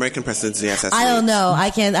 Which one of the American presidents did he assassinate? I don't know. I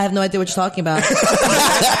have no idea what you're talking about.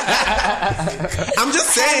 I'm just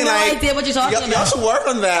saying, I have no idea what you're talking about. Y'all should work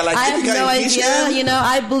on that. Like, I have no idea. You know,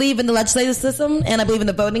 I believe in the legislative system and I believe in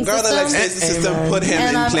the voting system. The legislative system put him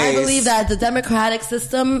in place. I believe that the democratic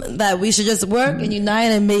system, that we should just work and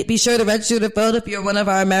unite and be sure to register to vote. If you're one of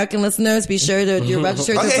our American listeners, be sure to you're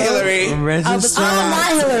registered to vote. Hillary. I'm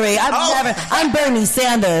not Hillary. I'm Bernie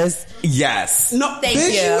Sanders. Yes. No, thank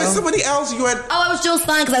you. You were somebody else. You were. I was Jill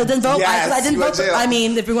Stein because I didn't vote. Yes, I didn't vote. I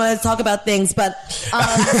mean, if we want to talk about things, but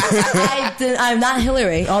I'm not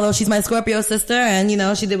Hillary. Although she's my Scorpio sister, and you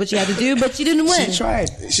know she did what she had to do, but she didn't win. She tried.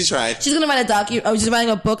 She's gonna write she's writing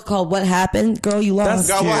a book called "What Happened." Girl, you lost.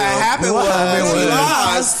 Girl, what happened was you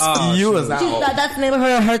lost. You was out. That's the name of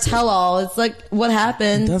her tell-all. It's like, what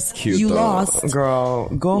happened? That's cute. You though. lost. Girl,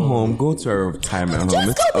 go home. Go to a retirement home.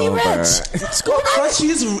 Just go be rich. But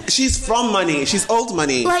she's from money. She's old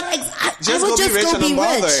money. Like, just go be rich and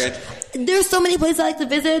unbothered. There's so many places I like to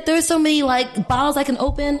visit. There's so many like bottles I can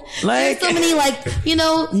open. There's so many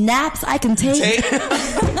naps I can take.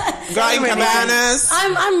 Going cabanas.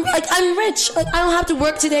 I'm rich. Like, I don't have to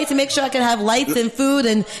work today to make sure I can have lights and food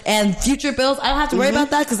and future bills. I don't have to worry about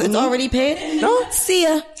that because it's already paid. No, see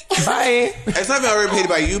ya. Bye. It's not even already paid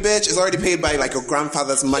by you, bitch. It's already paid by like your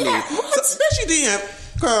grandfather's money. Yeah, what? So, bitch, you didn't.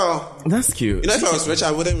 Girl. That's cute. You know, if I was rich,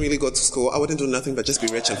 I wouldn't really go to school. I wouldn't do nothing but just be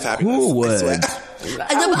rich and fabulous. Who would?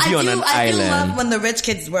 I do love when the rich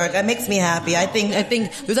kids work. It makes me happy. I think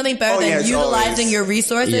there's nothing better than utilizing your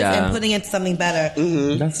resources and putting it into something better.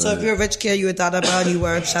 Mm-hmm. So if you're a rich kid, you were thought about, you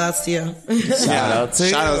work. Shout outs to you. Shout out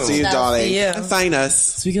to you, darling. Sign us.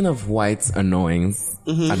 Speaking of white annoying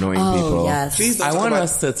people. Yes. Please I want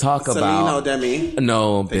us to talk about Demi.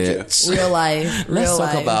 No, bitch. Real life. Let's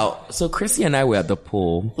talk about. So Chrissy and I were at the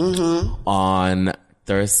pool on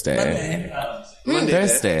Thursday. Monday.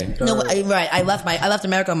 Thursday. No, right. I left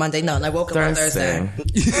America on Monday. No, and I woke up on Thursday.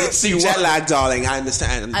 She jet lag, darling. I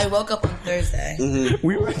understand. I woke up on Thursday. Mm-hmm.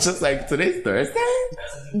 We were just like, today's Thursday?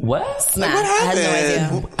 What? Smash. What happened? I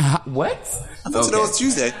had no idea. What? I thought today was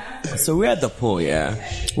Tuesday. So we're at the pool, yeah.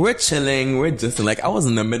 We're chilling. We're just like, I was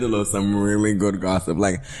in the middle of some really good gossip,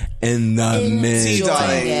 like in the middle. Tea,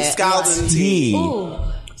 darling. Scalding tea. Ooh.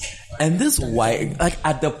 And this white, like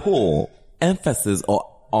at the pool, emphasis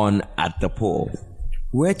on at the pool.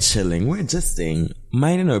 We're chilling, we're justing,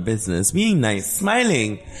 minding our business, being nice,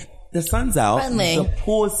 smiling. The sun's out. Friendly.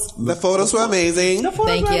 The photos were amazing.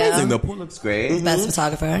 Thank you. Amazing. The pool looks great. Best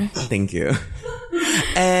photographer. Thank you.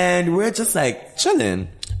 And we're just like chilling.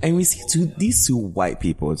 And we see these two white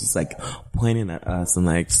people just like pointing at us and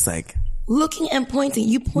like just like looking and pointing.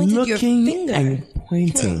 You pointed your finger. And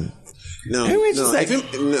pointing. No,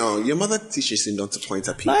 your mother teaches you not to point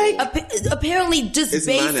at people. Like, apparently just it's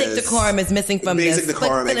basic manners. Decorum is missing from basic this.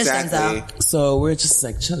 Decorum, exactly. So we're just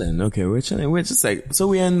like chilling. Okay, we're chilling. We're just like, so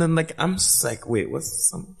we end and like, I'm just like, wait,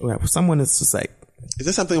 someone is just like, is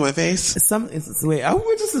there something in my face? We're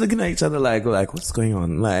just looking at each other like, what's going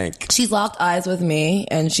on? Like, she's locked eyes with me,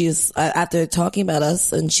 and she's after talking about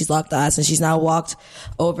us, and she's locked eyes, and she's now walked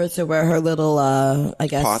over to where her little, I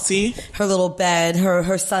guess, potty, her little bed,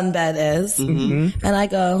 her sun bed is, and I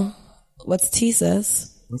go, "What's tea, sis?"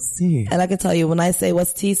 Let's see. And I can tell you, when I say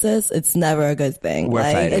what's tea, sis, it's never a good thing. We're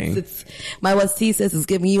fighting. It's my what's tea, sis is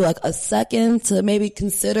giving you like a second to maybe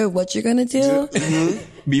consider what you're gonna do.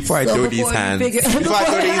 Before I throw these hands. Before I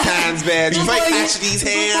throw these hands, bitch. Before I catch these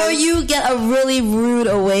hands. Before you get a really rude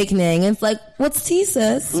awakening. It's like, what's tea,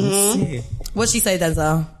 sis? What'd she say,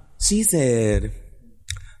 Denzel? She said,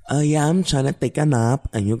 yeah, I'm trying to take a nap,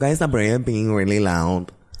 and you guys are being really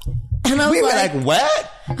loud. And I was we were like,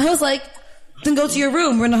 what? I was like, then go to your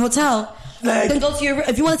room. We're in a hotel. Then go to your room.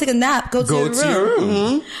 If you want to take a nap, go to your room.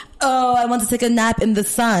 Mm-hmm. Oh, I want to take a nap in the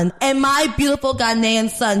sun. And my beautiful Ghanaian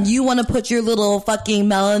sun, you want to put your little fucking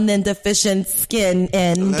melanin deficient skin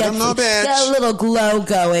in. Get a little glow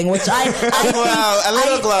going, which I a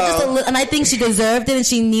little glow. And I think she deserved it and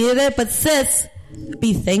she needed it. But sis,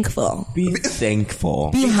 be thankful. Be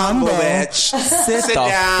thankful. Be humble. Bitch. Sit the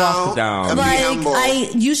fuck down.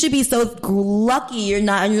 Like, you should be so lucky you're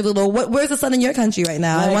not in your little. Where's the sun in your country right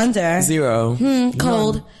now? I wonder. 0.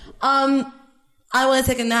 Cold. I want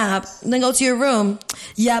to take a nap. Then go to your room.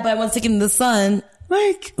 Yeah, but I want to take it in the sun.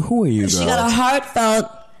 Like, who are you, girl? She got a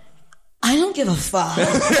heartfelt. I don't give a fuck.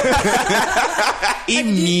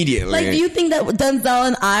 Immediately. Like, do you think that Denzel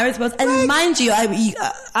and Iris was? And mind you,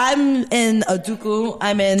 I'm in a Duku.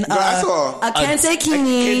 I'm in a Kente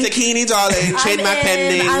Kini. Kente Kini, darling. Trademark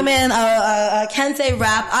pending. I'm in a Kente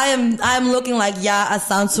rap. I'm looking like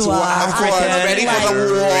Asantua. I'm ready for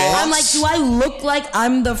the war. I'm like, do I look like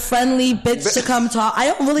I'm the friendly bitch to come talk? I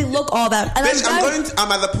don't really look all that. And bitch,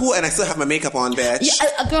 I'm at the pool and I still have my makeup on, bitch.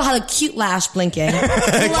 Yeah, a girl had a cute lash blinking.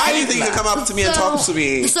 Why do you think you come up to me and talk to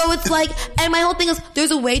me? So it's like, and my whole thing is,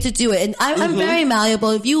 there's a way to do it. And I'm very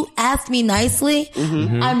malleable. If you ask me nicely,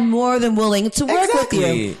 I'm more than willing to work with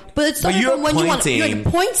you. But it's when you want, you're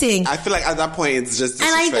pointing. I feel like at that point it's just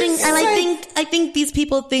disrespectful. I think these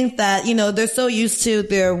people think that, they're so used to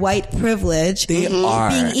their white privilege. They are.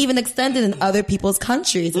 Being even extended in other people's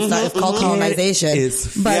countries. It's called colonization.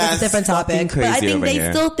 But it's a different topic. But I think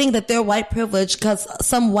they still think that their white privilege, because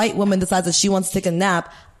some white woman decides that she wants to take a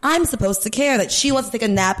nap, I'm supposed to care that she wants to take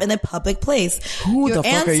a nap in a public place. Who the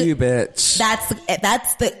fuck are you, bitch? That's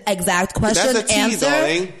the exact question. That's the answer.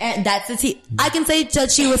 Darling. And that's the tea. I can say that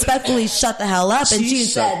she respectfully shut the hell up, and she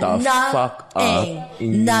said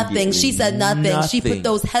nothing. She said nothing. She put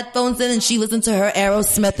those headphones in and she listened to her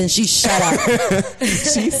Aerosmith and she shut up.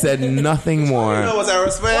 She said nothing more. You know what's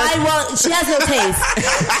Aerosmith? Well, she has no taste.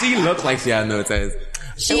 She looked like she had no taste.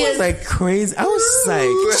 It was like crazy. I was like,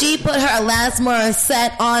 she put her Alanis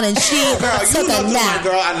Morissette on and she took a nap.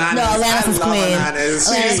 Alanis is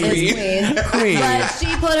queen. But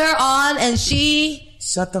she put her on and she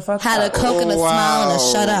shut the fuck had up. a coconut smile and a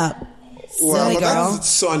shut up. Wow, but that's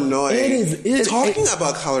so annoying. It is. Talking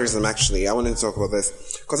about colorism, actually, I wanted to talk about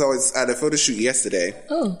this because I was at a photo shoot yesterday,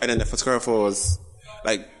 and then the photographer was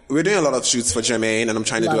like, "We're doing a lot of shoots for Jermaine, and I'm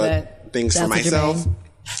trying to do things for myself."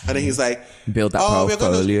 And then he's like, build that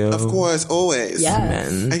portfolio. Of course, always.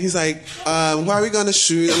 Yes. And he's like, where are we going to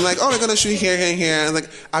shoot? I'm like, we're going to shoot here, here, here. And I'm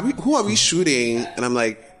like, who are we shooting? And I'm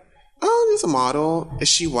like, there's a model. Is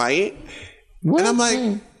she white? What? And I'm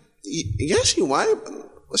like, yeah, she's white.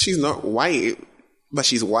 She's not white, but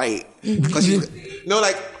she's white. Because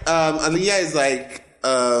Aaliyah is like,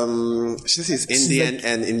 she's Indian like,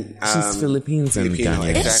 and she's Filipino and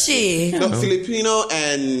Ghanaian. Exactly. Is she? No, Filipino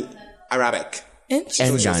and Arabic. And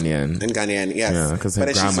Ghanaian. And Ghanaian, yes. Yeah, because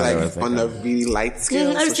but then she's like on a really light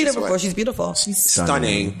scale. I've seen her before. She's beautiful. She's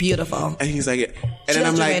stunning. Beautiful. And he's like, and she then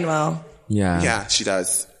I'm like, Jermaine well. Yeah, she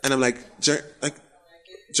does. And I'm like,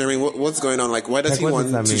 Jermaine, what's going on? Like, why does he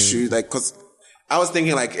want to shoot? Like, cause I was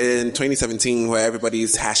thinking like in 2017 where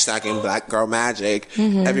everybody's hashtagging Black Girl Magic,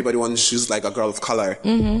 everybody wants to choose like a girl of color.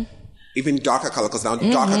 Even darker color, because now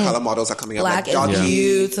darker color models are coming up. Black like, is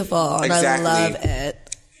beautiful. Exactly. I love it.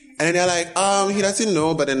 And then they're like, he doesn't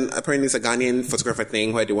know, but then apparently it's a Ghanaian photographer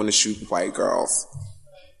thing where they want to shoot white girls.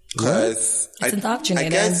 Because it's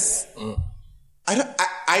indoctrinated. I guess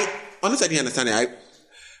I honestly didn't understand it.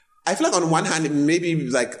 I feel like on one hand it maybe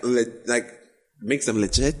like makes them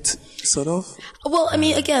legit, sort of. Well, I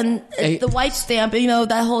mean, again, the white stamp,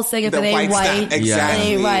 that whole saying, if it ain't white,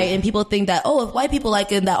 exactly. It ain't right. And people think that, if white people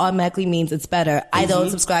like it, that automatically means it's better. I don't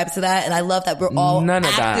subscribe to that. And I love that we're all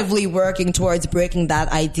actively working towards breaking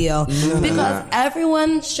that ideal. Because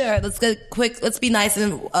everyone, let's be nice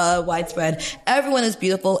and widespread. Everyone is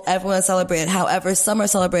beautiful. Everyone is celebrated. However, some are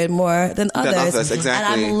celebrated more than others. Exactly. And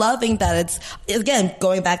I'm loving that it's, again,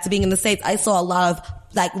 going back to being in the States, I saw a lot of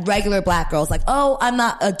like regular black girls, like, I'm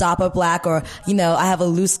not a dapper black, or, I have a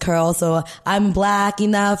loose curl, so I'm black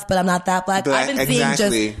enough, but I'm not that black. I've been seeing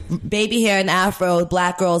just baby hair and afro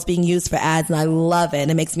black girls being used for ads, and I love it.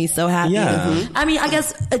 It makes me so happy. Yeah. I mean, I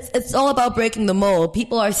guess it's all about breaking the mold.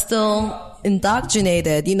 People are still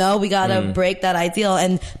indoctrinated. You know, we gotta break that ideal,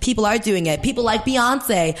 and people are doing it. People like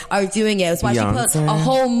Beyonce are doing it. That's why she put a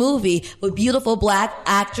whole movie with beautiful black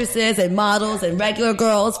actresses and models and regular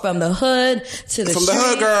girls from the hood to the from the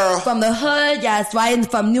hood, girl, from the hood. Yes, right, and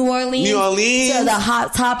from New Orleans to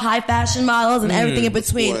the top high fashion models and everything in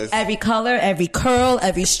between. Every color, every curl,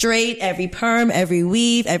 every straight, every perm, every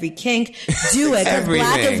weave, every kink. Do it. Because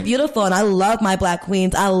black is beautiful, and I love my black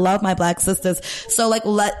queens. I love my black sisters. So like,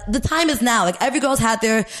 the time is now. Like every girl's had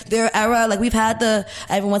their era. Like we've had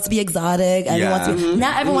everyone wants to be exotic. Everyone wants to be,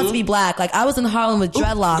 now everyone wants to be black. Like I was in Harlem with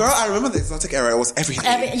dreadlocks. Girl, I remember the exotic era. It was everything.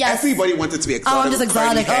 Everybody wanted to be exotic. Oh, I'm just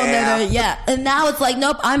exotic. Oh, no, yeah. And now it's like,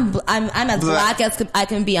 nope, I'm as black as I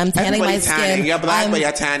can be. I'm tanning my skin. You're black, but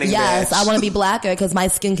you're tanning. Yes, bitch. I want to be blacker because my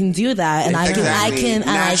skin can do that, and I can,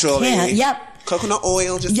 naturally. And I can. Yep. Coconut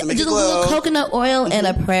oil just to make it glow. Just a little coconut oil and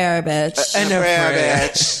a prayer, bitch. And a prayer,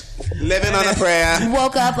 bitch. Living on a prayer.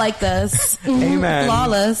 Woke up like this. Amen.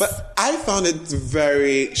 Flawless. But I found it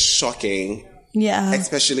very shocking. Yeah.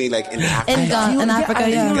 Especially like in Africa. In Africa,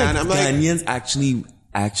 yeah. Ghana, like, Ghanaians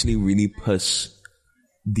actually really push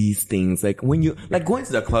these things. Like when you, like going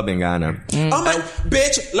to the club in Ghana. Oh my,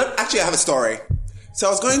 bitch. Actually, I have a story. So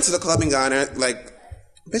I was going to the club in Ghana, like,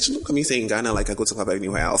 bitch, look at me saying Ghana like I go to a club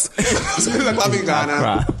anywhere else. So the club in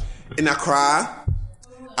Ghana. In Accra.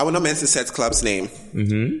 I will not mention said club's name.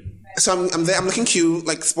 Mm-hmm. So I'm there, I'm looking cute,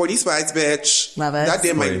 like sporty spice, bitch. Love it. That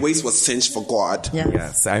day my waist was cinched for God. Yeah.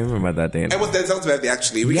 Yes, I remember that day. It was Denzel's birthday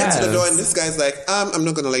actually. We get to the door and this guy's like, I'm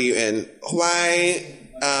not gonna let you in. Why,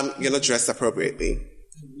 you're not dressed appropriately?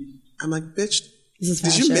 I'm like, bitch,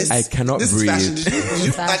 did you miss? I cannot this breathe.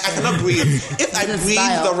 Fashion. I cannot breathe. If I breathe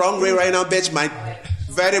style. the wrong way right now, bitch, my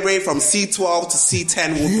vertebrae from C12 to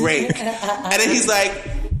C10 will break. And then he's like,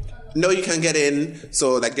 no, you can't get in.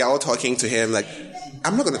 So like they're all talking to him. Like,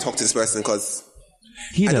 I'm not going to talk to this person because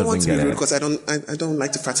I don't want to be rude because I don't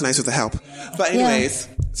like to fraternize with the help. But anyways,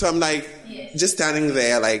 so I'm like just standing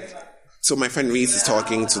there like. So my friend Reese is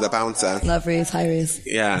talking to the bouncer. Love Reese. Hi, Reese.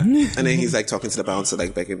 Yeah. And then he's like talking to the bouncer,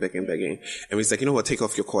 like begging. And he's like, you know what? Take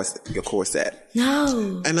off your corset.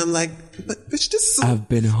 No. And I'm like, but bitch, this is... I've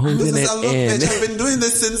been holding it in. Bitch, I've been doing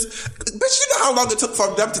this since... Bitch, you know how long it took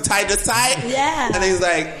for them to tie this tie? Yeah. And then he's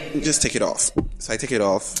like, just take it off. So I take it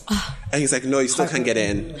off. And he's like, no, you still can't get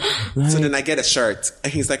in. So then I get a shirt.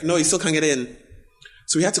 And he's like, no, you still can't get in.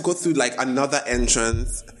 So we had to go through like another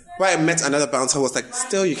entrance... Where I met another bouncer who was like,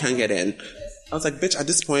 still you can't get in. I was like, bitch, at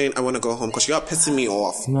this point, I want to go home because you're pissing me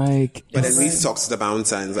off. Like, but then we talked to the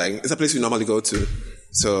bouncer and like, it's a place we normally go to.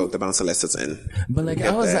 So the bouncer lets us in. But like,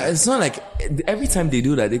 it's not like every time they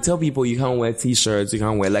do that, they tell people you can't wear t-shirts, you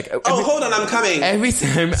can't wear like. Hold on, I'm coming. Every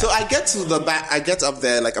time. So I get to the back, I get up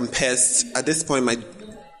there, like I'm pissed. At this point,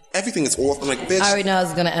 everything is off. I'm like, bitch. I already know how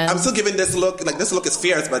it's gonna end. I'm still giving this look. Like, this look is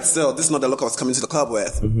fierce, but still, this is not the look I was coming to the club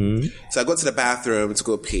with. Mm-hmm. So I go to the bathroom to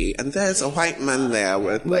go pee, and there's a white man there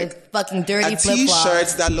with fucking dirty flip-flops.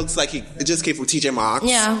 T-shirt that looks like it just came from TJ Maxx.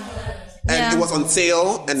 Yeah. And it was on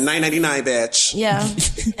sale and $9.99, bitch. Yeah.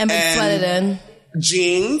 And been sweated in.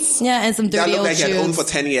 Jeans. Yeah, and some dirty old shoes. That looked like he had owned for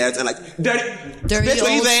 10 years. And like, dirty bitch, were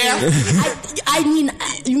you there? I mean,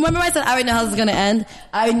 you remember I said I already know how this is going to end?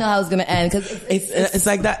 I already know how it's going to end. Cause it's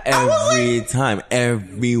like that every time,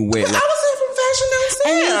 everywhere. Like, I was there from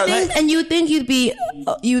fashion downstairs. And you think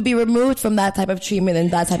you'd be removed from that type of treatment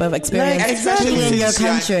and that type of experience. Like, exactly. In your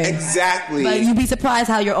country. Exactly. But you'd be surprised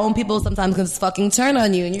how your own people sometimes can fucking turn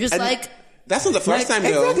on you. And you're just like... That's not the first time,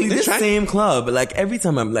 though. Exactly, this same club. Like, every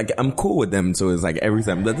time I'm cool with them, so it's like every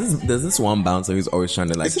time. There's this one bouncer who's always trying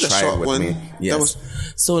to like try it with me. Yes.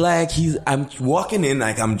 So like, I'm walking in,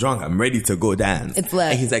 like I'm drunk, I'm ready to go dance. It's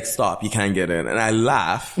lit. And he's like, stop, you can't get in. And I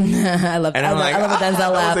laugh. I love a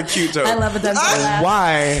Denzel laugh. That was a cute joke. I love a Denzel laugh.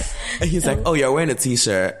 Why? And he's like, oh, you're wearing a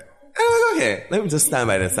t-shirt. And I'm like, okay, let me just stand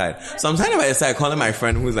by the side. So I'm standing by the side, calling my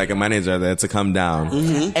friend who's like a manager there to come down.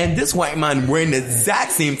 Mm-hmm. And this white man wearing the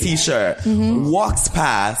exact same t-shirt walks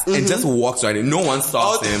past and just walks right in. No one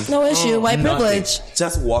stops him. No issue. White privilege.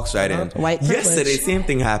 Just walks right in. White privilege. Yesterday, same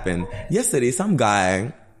thing happened. Yesterday, some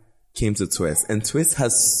guy came to Twist, and Twist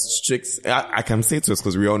has strict... I can say Twist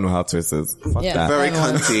because we all know how Twist is. Fuck that. Very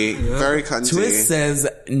cunty. Very cunty. Twist says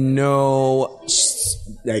no,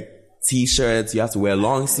 like, t-shirts, you have to wear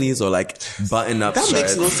long sleeves or like button-up shirts. That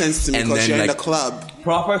makes no sense to me because you're in the club.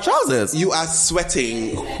 Proper trousers. You are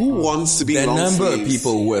sweating. Who wants to be long sleeves? The number of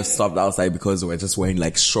people were stopped outside because they were just wearing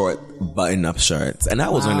like short button-up shirts. And I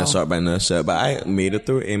was wearing a short button-up shirt, but I made it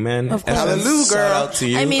through. Amen. Of course. Hallelujah, girl.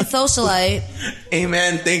 I mean, socialite.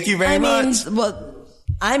 Amen. Thank you very much. Well,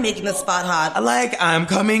 I'm making the spot hot. Like, I'm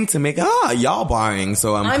coming to make, y'all barring,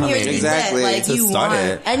 so I'm coming. Here to exactly. Like, to you start want.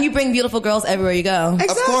 it. And you bring beautiful girls everywhere you go.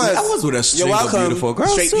 Exactly. Of course. I was with a string of beautiful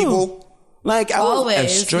girls, straight too. people. Like, I was a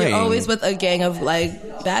string. You're always with a gang of, like,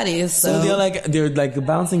 baddies, so. they're like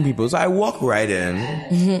bouncing people. So I walk right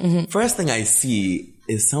in. First thing I see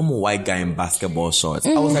is some white guy in basketball shorts.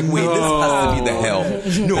 I was like, wait, this has to be the help.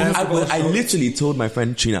 No, I literally told my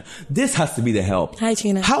friend Trina, this has to be the help. Hi,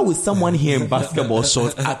 Trina. How is someone here in basketball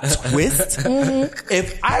shorts at Twist?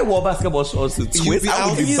 If I wore basketball shorts to Twist, I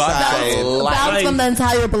would be bounce from the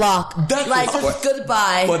entire block. Like, just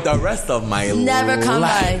goodbye. For the rest of my Never come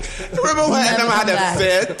back. Remember when Enam had a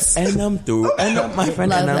fit? Enam through. Enam, my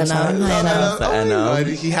friend Enam.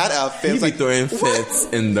 He had a fit. He be throwing fits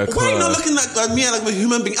in the club. Why are you not looking like me like a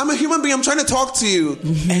human being? I'm a human being. I'm trying to talk to you.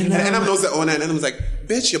 And Enam knows the owner, and Enam was like,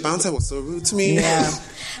 bitch, your bouncer was so rude to me. Yeah.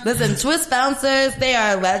 Listen, Twist bouncers, they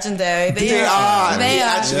are legendary. They are. They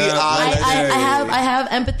actually are. I have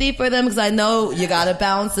empathy for them because I know you gotta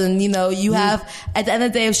bounce, and you have, at the end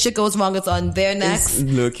of the day, if shit goes wrong, it's on their necks.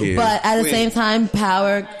 Look here. But at the same time,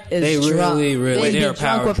 power is they drunk. They get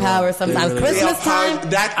drunk with power sometimes. Christmas time.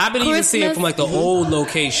 I've been even seeing from like the old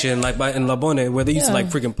location, like in La Bonne, where they used to like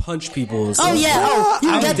freaking punch people. Oh yeah. You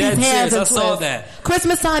can get these hands at Twist. I saw that.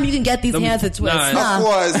 Christmas time, you can get these hands at Twist. Of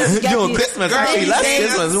course. Christmas.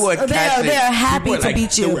 Christmas. They are happy to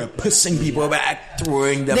beat you. They were pushing people back,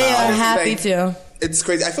 throwing them out. They are happy to. It's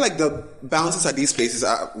crazy. I feel like the bouncers at these places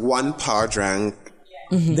are one power drunk.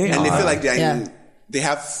 They feel like they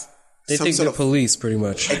have They think they're police, pretty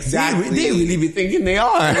much. Exactly. They really be thinking they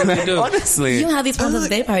are. They do. Honestly. You don't have these plans at the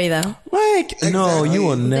day party, though. Like, no, you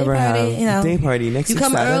will never party, have day party next week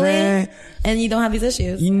Saturday. You come early, and you don't have these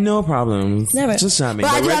issues. No problems. Never. Just shot me.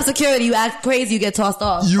 But I do have security. You act crazy, you get tossed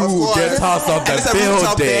off. You get tossed off the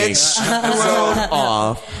building. Thrown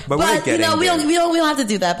off. But we're getting we don't have to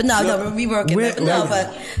do that. But no, we work in there.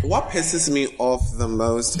 But what pisses me off the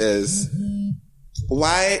most is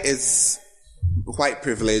why is white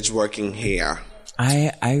privilege working here?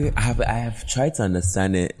 I have tried to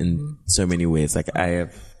understand it in so many ways. Like I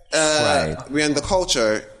have tried. We're in the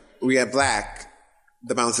culture. We are black.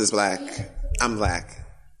 The bouncer is black. I'm black.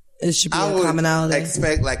 It should be a commonality. I would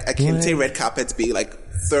expect like a kente red carpet to be like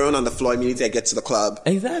thrown on the floor immediately I get to the club.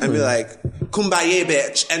 Exactly. And be like, kumbaya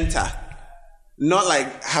bitch, enter. Not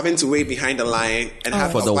like having to wait behind the line and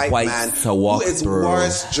have a white man to walk who is through.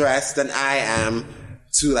 worse dressed than I am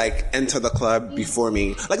to like enter the club before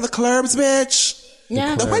me. Like the clubs, bitch.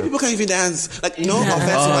 Yeah. The white people can't even dance. Like, no offense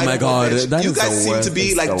to white my people, God. bitch. You guys seem to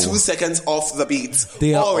be like It's 2 seconds off the beat.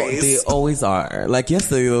 They always. always are. Like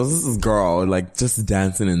yesterday, there was this girl like just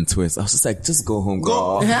dancing in Twist. I was just like, just go home,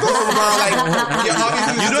 girl. Go home, girl. Like,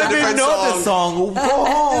 you don't even know the song. Go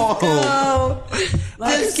home.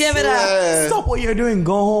 Just give it up. Stop what you're doing.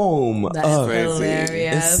 Go home. That's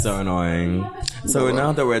hilarious. It's so annoying. So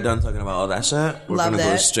now that we're done talking about all that shit, we're going to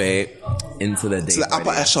go straight into the day to the upper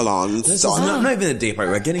echelons. Not even a day party.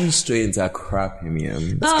 We're getting straight into Accra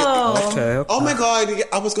Premium. Okay. Oh my God.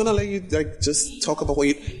 I was going to let you like just talk about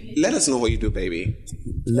let us know what you do, baby.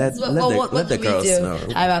 Let the girls know.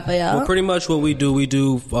 Hi, Raphael. Well, pretty much what we do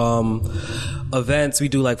events. We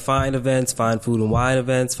do like fine events, fine food and wine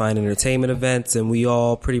events, fine entertainment events, and we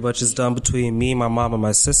all pretty much is done between me, my mom, and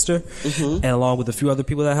my sister, and along with a few other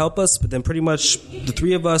people that help us. But then pretty much the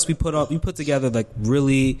three of us, we put together like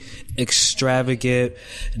really extravagant,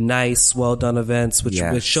 nice, well done events, which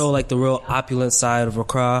show like the real opulent side of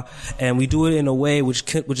Accra, and we do it in a way which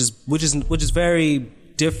is very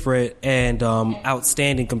different and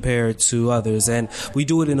outstanding compared to others, and we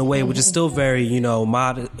do it in a way which is still very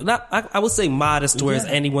modest. I would say modest, whereas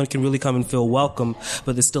anyone can really come and feel welcome,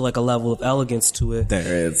 but there's still like a level of elegance to it.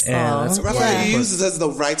 There is. And Raphael uses as the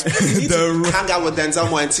right. You need to hang out with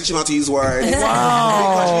Denzel and teach him how to use words.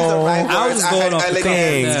 Wow. Because she's the right words. I was going off the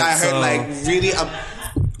thing. I heard like really.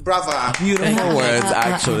 Brava. Beautiful words,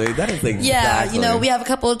 actually. That is exactly. Yeah, we have a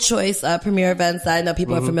couple of choice premiere events that I know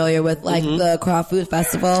people are familiar with, like the Accra Food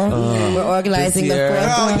Festival. We're organizing the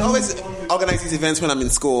fourth. You always organize these events when I'm in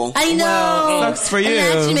school. I know. Sucks for you. And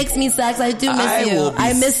it actually makes me sad 'cause I do miss you.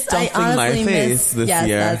 I honestly miss this year.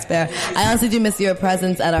 Yes, that's fair. I honestly do miss your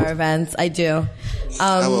presence at our events. I do.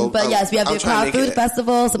 But yes, we have the Accra Food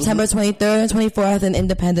Festival, September 23rd and 24th in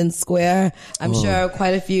Independence Square. I'm sure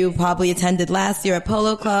quite a few probably attended last year at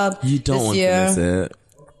Polo Club. You don't want to miss it.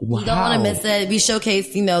 Wow. You don't want to miss it. We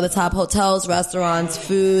showcase, the top hotels, restaurants,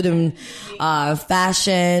 food, and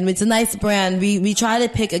fashion. It's a nice brand. We try to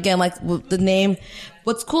pick, again, like the name.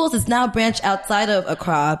 What's cool is it's now branched outside of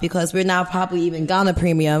Accra because we're now probably even Ghana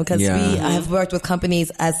Premium because we have worked with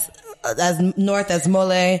companies as as north as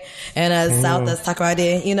Mole and as south as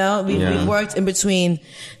Takoradi. You know, we worked in between,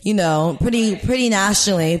 you know, pretty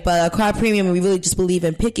nationally. But Accra Premium, we really just believe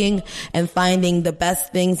in picking and finding the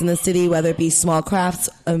best things in the city, whether it be small crafts,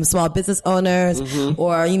 small business owners,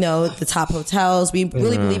 or, you know, the top hotels. We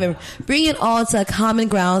really believe in bringing it all to a common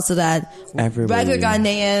ground so that regular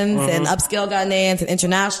Ghanaians and upscale Ghanaians and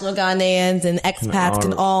international Ghanaians and expats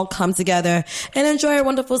can all come together and enjoy a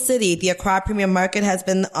wonderful city. The Accra Premium Market has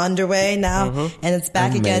been underway now, and it's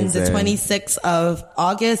back again the 26th of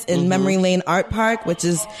August in Memory Lane Art Park, which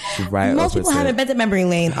is most people haven't been to Memory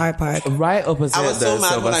Lane Art Park. Right opposite. I was so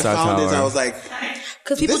mad when I found it. I was like,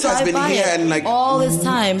 because people drive by it and like all this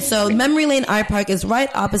time. So Memory Lane Art Park is right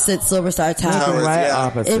opposite Silver Star Tower.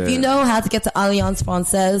 Opposite. If you know how to get to Alliance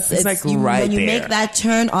Francaise, it's like when you make that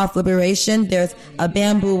turn off Liberation, there's a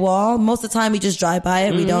bamboo wall. Most of the time we just drive by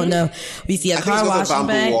it. We don't know. We see a car washing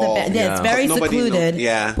bag. It's very secluded.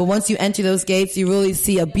 But once you enter those gates, you really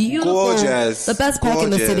see a beautiful, the best park in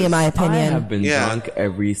the city, in my opinion. I have been drunk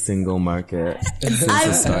every single market since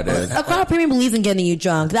it started. Accra Premium believes in getting you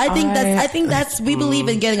drunk. I think that's we believe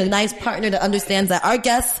in getting a nice partner that understands that our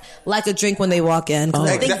guests like to drink when they walk in.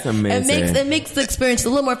 I think it makes the experience a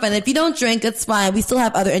little more fun. If you don't drink, it's fine. We still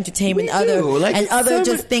have other entertainment, other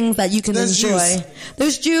just things that you can enjoy.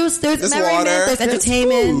 There's juice, there's merriment, water, there's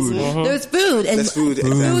entertainment, there's food, and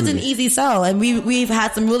food's an easy sell. And we've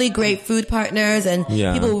had some really great food partners, and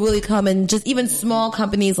people really come, and just even small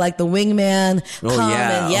companies like the Wingman come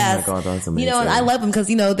and oh my God, that's amazing. You know, and I love them because,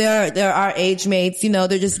 you know, they're our age mates, you know,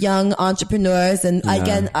 they're just young entrepreneurs. And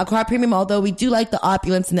again, Accra Premium, although we do like the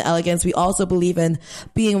opulence and the elegance, we also believe in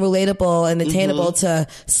being relatable and attainable to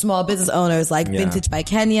small business owners like Vintage by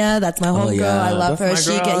Kenya. That's my homegirl. I love her.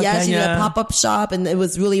 She did a pop-up shop, and it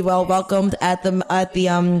was really well welcomed at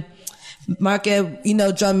the market, you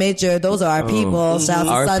know, Drum Major. Those are our people. Shout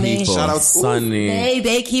out to Sunny. Shout out Sunny.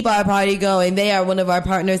 They keep our party going. They are one of our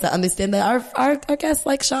partners that understand that our guests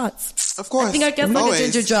like shots. Of course. I think our guests like a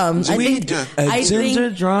ginger drum. A ginger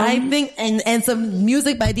drum? I think, and some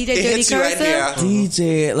music by DJ Dirty Cursive.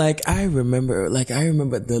 DJ, I remember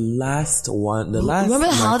the last one, remember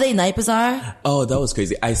the Holiday Night Bazaar? Oh, that was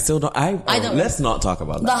crazy. I still don't, let's not talk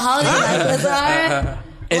about that. The Holiday Night Bazaar?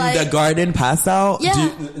 In the garden pass out? Yeah.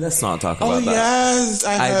 Let's not talk about that. Yes,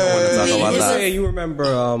 I don't want to talk about that. Yeah, you remember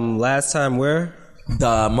last time where?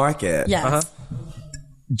 The market. Yes.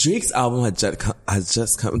 Drake's album has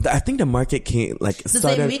just come. I think the market came the started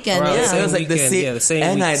same weekend. Right, yeah, it was like the same.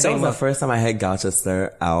 And that was the first time I had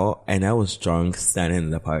Gloucester out, and I was drunk standing in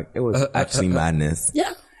the park. It was actually madness.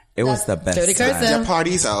 Yeah. It was the best. Dirty Cursive. The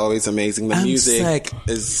parties are always amazing. The music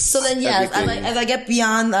is so. Then as I get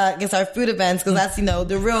beyond I guess our food events, because that's, you know,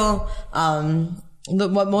 the real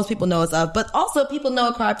what most people know us of, but also people know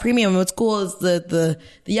Accra Premium. What's cool is the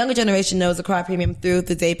younger generation knows Accra Premium through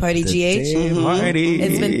the Day Party GH.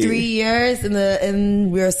 It's been 3 years,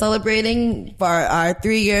 and we're celebrating for our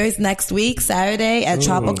 3 years next week, Saturday at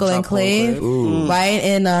Tropical Enclave, right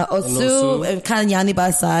in Osu, kind of Yanni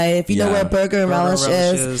by side. If you know where Burger and Relish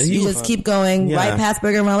is, you just keep going right past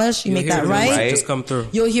Burger and Relish. You make that right. Just come through.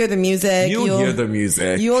 You'll hear the music. You'll hear the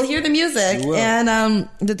music. You'll hear the music. And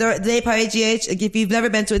the Day Party GH. If you've never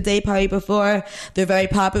been to a day party before, they're very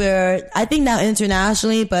popular. I think now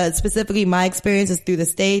internationally, but specifically my experience is through the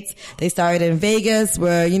States. They started in Vegas,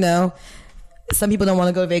 where, you know, some people don't want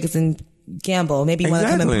to go to Vegas and gamble. Maybe want to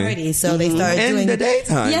come and party. So they started doing in the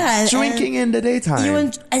daytime. Yeah, drinking in the daytime.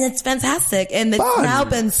 And it's fantastic. And it's now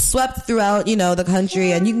been swept throughout, you know, the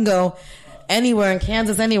country. And you can go anywhere in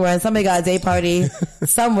Kansas, anywhere, and somebody got a day party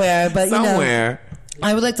somewhere. But you know,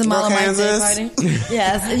 I would like to model my day party.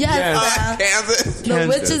 Yes. Kansas. No,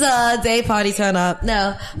 which is a day party turn up.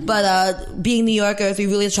 No, but being New Yorkers, we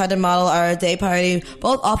really tried to model our day party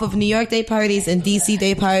both off of New York day parties and DC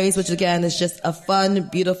day parties, which again is just a fun,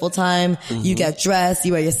 beautiful time. You get dressed,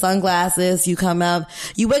 you wear your sunglasses, you come out,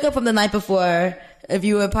 you wake up from the night before. If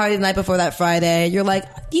you were partying the night before that Friday, you're like,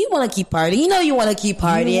 you want to keep partying. You know you want to keep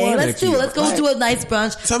partying. Let's go do a nice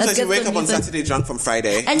brunch. Sometimes you wake up on Saturday drunk from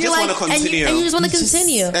Friday. And you just want to continue. And you just want to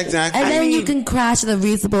continue. Exactly. And then you can crash at a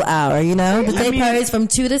reasonable hour, you know? The day party is from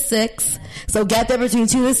 2 to 6. So get there between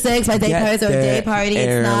 2 to 6. My day parties are a day party.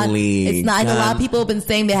 It's not. A lot of people have been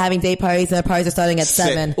saying they're having day parties and their parties are starting at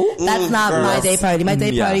 7. That's not my day party. My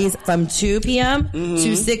day party is from 2 p.m.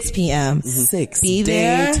 to 6 p.m. 6. Be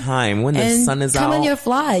there. Daytime when the sun is out. Come on your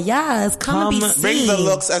fly. Yes. Come and be seen. Bring the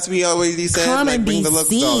looks, as we already said. Come and bring be the looks,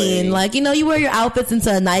 seen. darling. Like, you know, you wear your outfits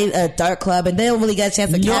into a dark club and they don't really get a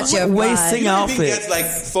chance to catch your wasting vibe. outfits. You get like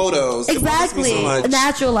photos. Exactly. So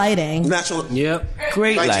natural lighting. Natural. Yep.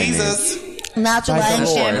 Great by lighting. Jesus. Natural Lion,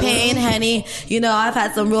 Champagne, Henny. You know, I've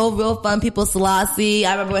had some real fun people. Selassie.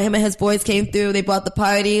 I remember when him and his boys came through. They brought the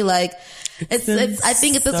party. Like, I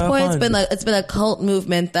think at this point it's been a cult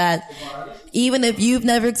movement that even if you've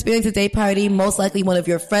never experienced a day party, most likely one of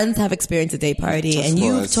your friends have experienced a day party and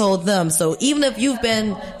you've told them. So even if you've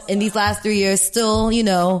been in these last 3 years still, you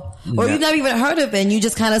know, or you've never even heard of it and you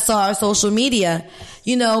just kind of saw our social media,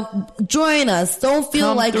 you know, join us. Don't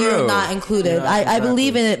feel like you're not included. Yeah, I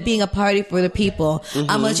believe in it being a party for the people. I'm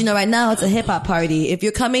gonna let you know right now, it's a hip hop party. If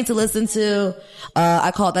you're coming to listen to,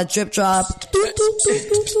 I call it that drip drop,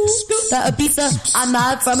 that Ibiza. I'm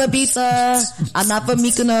not from Ibiza. I'm not from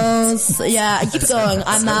Mykonos. Yeah, keep going.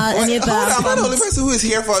 I'm not any of that. I'm not the only person who is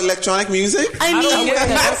here for electronic music. I mean,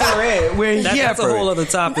 that's all right. We're here. That's a whole other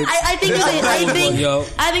topic. I think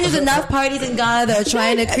there's enough parties in Ghana that are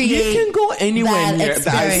trying to create. You can go anywhere near the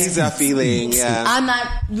Ibiza feeling. Yeah, I'm not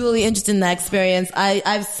really interested in that experience.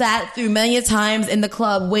 I've sat through many a times in the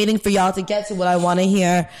club waiting for y'all to get to what I want to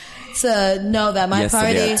hear. To know that my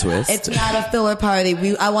party, it's not a filler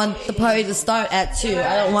party. I want the party to start at 2.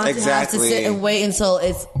 I don't want to have to sit and wait until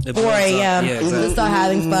it's 4 a.m. to start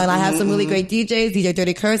having fun. I have some really great DJs, DJ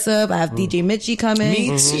Dirty Cursive. I have DJ Mitchie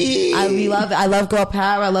coming. We love it. I love girl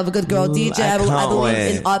power. I love a good girl DJ. I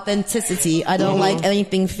believe in authenticity. I don't like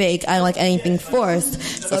anything fake. I don't like anything forced.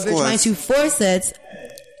 So if you're trying to force it,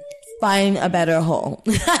 find a better hole.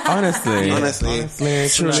 Honestly,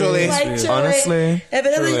 truly. Honestly, if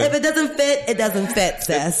it doesn't fit, it doesn't fit,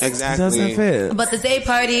 sis. Exactly. It doesn't fit. But the day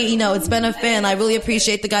party, you know, it's been a fin. I really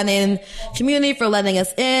appreciate the Ghanaian community for letting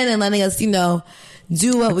us in and letting us, you know,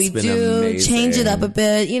 do what we do, amazing. Change it up a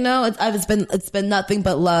bit. You know, it's been nothing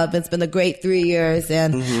but love. It's been a great 3 years,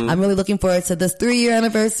 and I'm really looking forward to this 3-year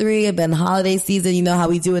anniversary. It's been holiday season. You know how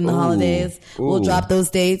we do in the holidays. We'll drop those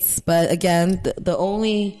dates, but again,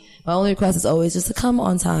 my only request is always just to come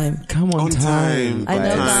on time. Come on time. I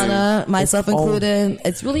know Ghana, myself included.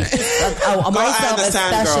 It's really just myself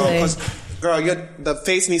especially. Girl, the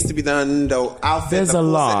face needs to be done. The outfit. There's a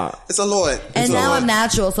lot. It's a lot. And now I'm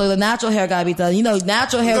natural, so the natural hair gotta be done. You know,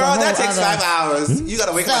 natural hair. Girl, that takes 5 hours. You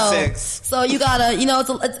gotta wake up at 6. So you gotta, you know,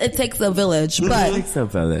 it takes a village. But it takes a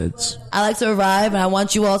village. I like to arrive, and I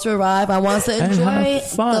want you all to arrive. I want us to enjoy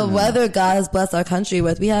the weather God has blessed our country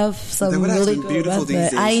with. We have some really good weather.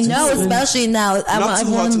 I know, especially now. Not too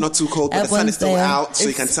hot, not too cold, but the sun is still out, so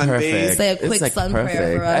you can sunbathe. Say a quick sun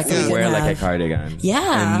prayer for us. I can wear like a cardigan.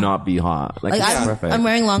 Yeah. And not be hot. Like I'm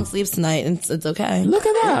wearing long sleeves tonight, and it's okay. Look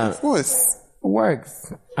at that. Yeah, of course. It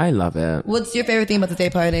works. I love it. What's your favorite thing about the day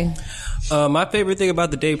party? My favorite thing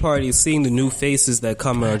about the day party is seeing the new faces that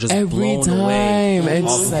come and are just every blown time. away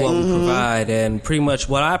off of what we provide. And pretty much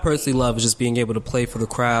what I personally love is just being able to play for the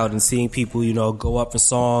crowd and seeing people, you know, go up for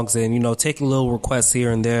songs and, you know, taking little requests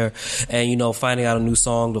here and there and, you know, finding out a new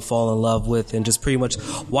song to fall in love with and just pretty much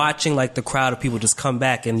watching like the crowd of people just come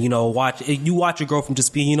back and, you know, watch it grow from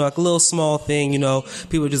just being, you know, like a little small thing, you know,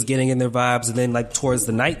 people just getting in their vibes and then like towards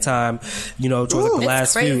the nighttime, you know, towards like the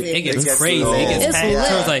last few, it gets crazy. It gets packed.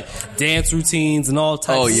 Turns like dance routines and all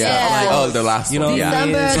types of stuff. Like, the last one.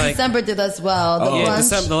 December did us well.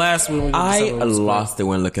 The last one. I lost it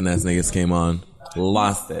when Looking Ass Niggas came on.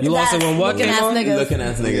 Lost it. You lost it when what came on? Looking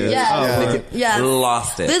Ass Niggas. Yeah.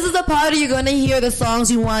 Lost it. This is the party you're going to hear the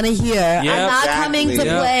songs you want to hear. I'm not coming to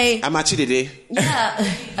play. Amachidede.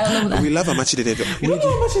 Yeah. I don't know that. We love Amachidede. You don't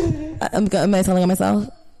know Amachidede? Am I telling on myself?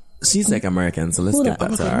 She's like American, so let's get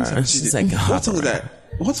that to her. She's like, what song is that?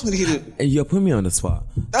 What song did he do? You're putting me on the spot.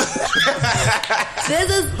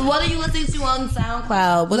 What are you listening to on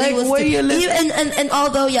SoundCloud? What are you listening to? And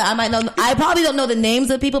although, I probably don't know the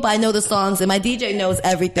names of people, but I know the songs, and my DJ knows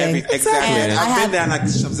everything. Exactly. And I've been there, like,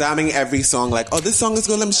 shazamming every song, like, this song is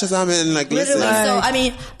good, let me shazam it, and, like, listen. So, I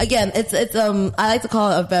mean, again, it's I like to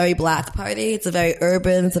call it a very black party. It's a very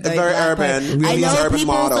urban, it's very urban. Party. I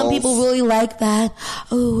know some people really like that.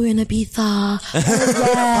 Oh, we're in Ibiza.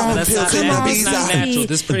 That's not natural.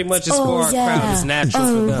 This pretty much is for our crowd. It's natural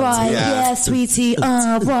for them. Right, yeah, sweetie.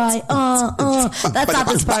 Right, That's not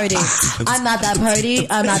this party. I'm not that party.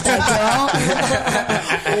 I'm not that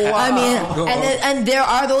girl. Wow. I mean, and there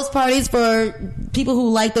are those parties for people who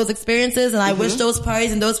like those experiences, and I wish those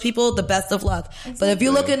parties and those people the best of luck. But if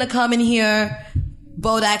you're looking to come in here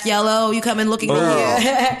Bodak Yellow, you come in looking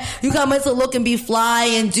here. You come in to look and be fly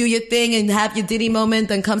and do your thing and have your Diddy moment,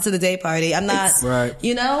 then come to the day party. I'm not,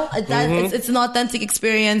 you know, it's an authentic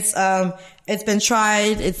experience. It's been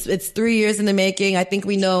tried. It's 3 years in the making. I think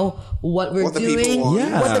we know what we're doing,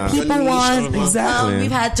 what the people want. Exactly.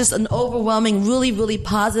 We've had just an overwhelming, really, really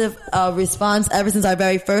positive response ever since our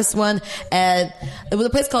very first one. And it was a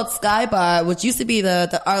place called Sky Bar, which used to be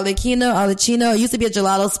the Arlecchino. It used to be a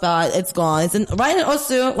gelato spot. It's gone. It's right in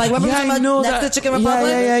Osu. Like, remember next to Chicken Republic?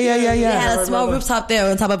 Yeah. They had a small rooftop there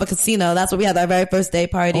on top of a casino. That's where we had our very first day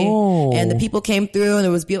party. Oh. And the people came through, and it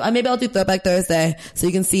was beautiful. Maybe I'll do Throwback Thursday so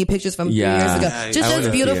you can see pictures from 3 years ago.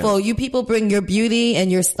 Just beautiful. You people bring your beauty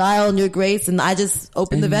and your style and your grace, and I just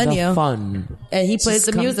open the venue. The fun. And he plays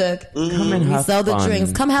the music. Come and have sell the fun.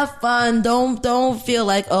 drinks. Come have fun. Don't feel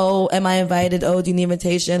like, oh, am I invited? Oh, do you need an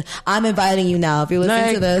invitation? I'm inviting you now. If you're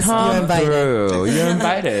listening to this, you're invited. You're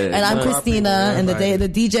invited. And I'm Christina, and the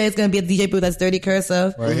DJ is going to be a DJ booth that's Dirty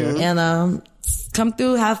Cursive. Right here. And come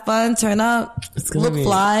through, have fun, turn up, look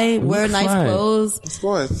fly, wear nice clothes. Of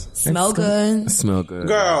course. Smell good.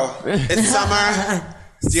 Girl, it's summer.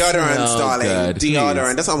 Deodorant, darling.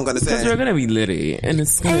 Deodorant. That's what I'm going to say. Because we're going to be litty. And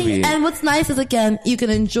it's going to be... And what's nice is, again, you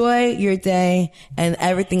can enjoy your day and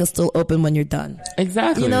everything is still open when you're done.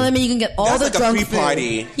 Exactly. You know what I mean? You can get all the drunk food. That's like a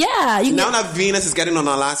pre-party. Yeah. Now that Venus is getting on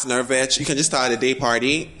our last nerve edge, you can just start a day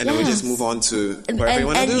party and then we just move on to whatever you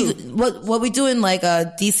want to do. What we do in like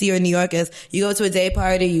DC or New York is you go to a day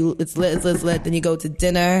party, it's lit, then you go to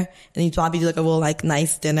dinner, and you probably do like a little like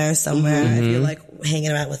nice dinner somewhere. If you're like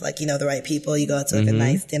hanging around with like, you know, the right people, you go to like a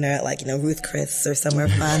nice dinner at like, you know, Ruth Chris or somewhere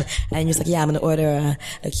fun, and you're just like, yeah, I'm gonna order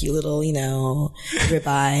a cute little, you know,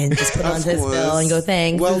 ribeye and just put it on his bill and go,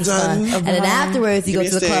 thanks. Well done. And then afterwards you go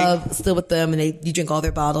to the club, still with them, and you drink all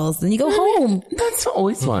their bottles, and you go home. That's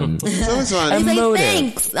always fun. It's always fun. And you say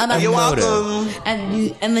thanks. You're welcome. And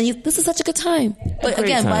then this is such a good time. But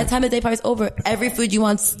again, by the time the day party's over, every food you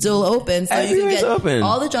want's still open, so you can get open.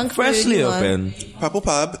 all the junk freshly food you open. Purple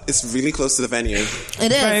Pub is really close to the venue.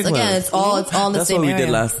 It is. Again, it's all in the same area. That's what we did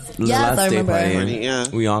last I day remember. party. Yeah.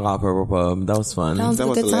 We all got Purple Pub. That was fun. That was a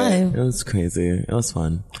good time. It was crazy. It was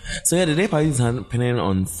fun. So yeah, the day party is happening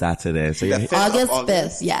on Saturday. So August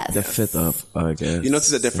 5th, yes. The 5th of August. You notice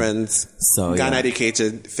the difference? So Ghana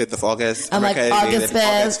educated 5th of August. I'm like August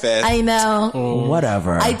 5th. I know.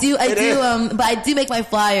 Whatever. I do, but I do make my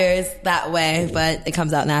flyers that way, but it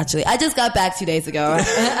comes out naturally. I just got back 2 days ago. You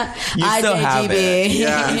still have it.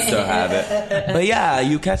 Yeah, you still have it. But yeah,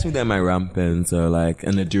 you catch me there in my rampants or like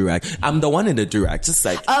in the durag. I'm the one in the durag, just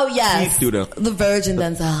like yes, do the Virgin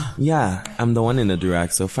Denzel. Yeah, I'm the one in the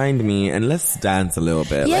durag. So find me and let's dance a little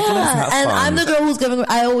bit. Yeah, like, let's have and fun. I'm the girl who's giving.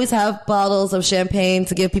 I always have bottles of champagne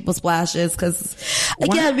to give people splashes because,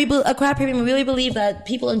 again, Accra Premium really believe that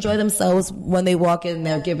people enjoy themselves when they walk in and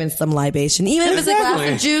they're given some libation, even if it's a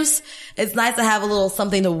glass of juice. It's nice to have a little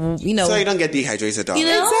something to, you know, so you don't get dehydrated, darling. You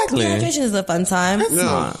know, exactly. Dehydration is a fun time. It's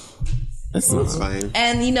not. It's fine.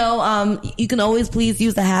 And you know, you can always please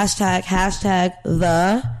use the hashtag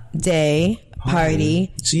the day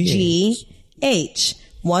party GH.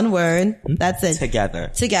 One word. That's it.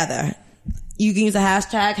 Together. You can use a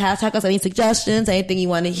hashtag us any suggestions, anything you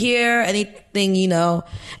want to hear, anything, you know,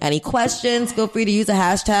 any questions, feel free to use a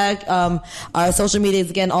hashtag. Our social media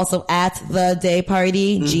is again also at the day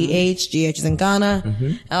party, GH is in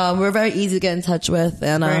Ghana. We're very easy to get in touch with,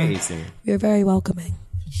 and we're very welcoming.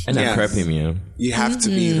 And Accra Premium. You have to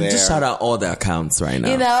be there. Just shout out all the accounts right now.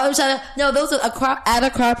 You know, I'm trying to, no, those are at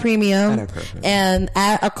Accra Premium and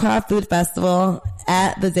at Accra Food Festival,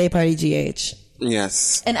 at the Day Party GH.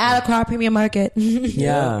 Yes. And at Accra Premium Market.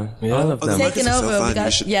 Yeah. All of them. Taking over. So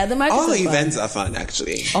the markets all the fun. events are fun,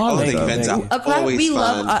 actually. All the events are always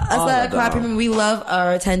fun. Us at Accra Premium, we love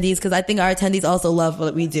our attendees because I think our attendees also love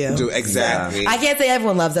what we do. Exactly. I can't say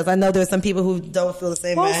everyone loves us. I know there's some people who don't feel the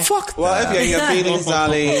same way. Fuck well, if you're in your feelings,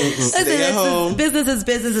 darling, stay at home. Business is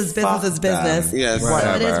business. Yes.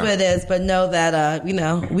 So it is what it is. But know that, you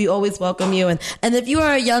know, we always welcome you. And if you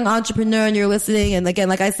are a young entrepreneur and you're listening, and again,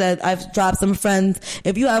 like I said, I've dropped some friends.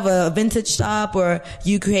 If you have a vintage shop or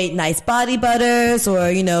you create nice body butters or,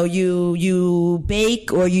 you know, you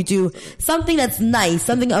bake or you do something that's nice,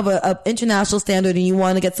 something of a international standard and you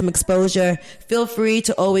want to get some exposure, feel free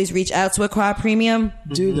to always reach out to Accra Premium.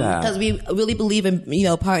 Do that. Because we really believe in, you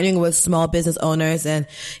know, partnering with small business owners and,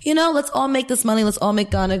 you know, let's all make this money. Let's all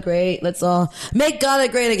make Ghana great. Let's all make Ghana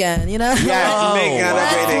great again, you know? Yes, make Ghana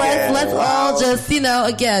great again. Let's all just, you know,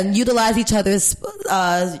 again, utilize each other's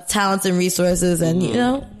talents and resources and, you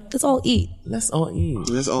know, let's all eat. Let's all eat.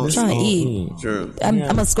 Trying to eat. True.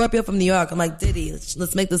 I'm a Scorpio from New York. I'm like, Diddy,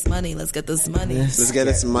 let's make this money. Let's get this money. Let's get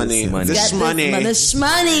this money. The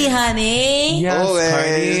shmoney, honey.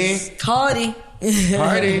 Yes, Cardi.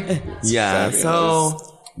 Yeah. So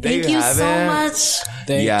Thank you so much.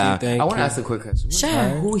 Thank you. I want to ask a quick question. Sure.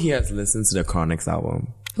 Who here has listened to the Chronix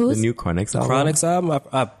album? The new Chronix album? Chronix album?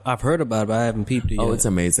 I've heard about it, but I haven't peeped it yet. Oh, it's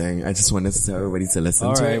amazing. I just wanted to tell everybody to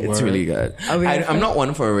listen to it. It's word. really good. I'm not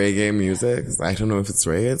one for reggae music. I don't know if it's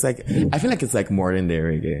reggae. It's like, I feel like it's like modern day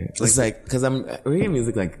reggae. It's like, cause reggae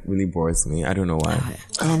music like really bores me. I don't know why.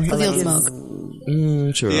 Because you'll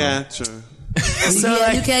smoke. True. Yeah, true. So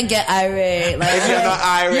you can't get irate. Like, if you're not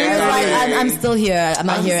irate, you're like, I'm still here. I'm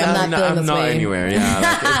not here. I'm not feeling this way. I'm not anywhere. Yeah.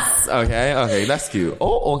 Like it's, okay. That's cute.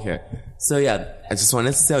 Oh, okay. So yeah, I just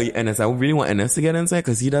wanted to tell you, Enes, I really want Enes to get into it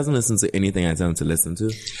because he doesn't listen to anything I tell him to listen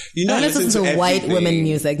to. Ernest listens to white women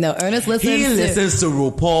music. No, Ernest listens to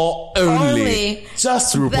RuPaul only.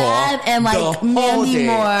 Just RuPaul. That and like Mandy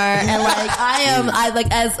Moore. And like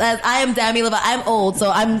as I am Demi Lovato. I'm old,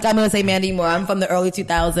 so I'm gonna say Mandy Moore. I'm from the early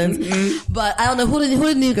 2000s. Mm-hmm. But I don't know who the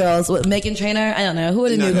new girls. Meghan Trainor? I don't know. Who are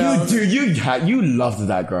the new girls? You loved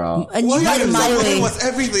that girl. And you like Miley. Was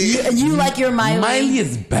everything. You like your Miley. Miley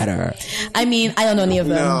is better. I mean, I don't know any of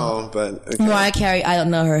them. No, but okay. Mariah Carey, I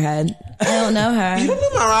don't know her head. I don't know her. You don't know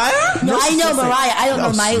Mariah? No, I know Mariah. I don't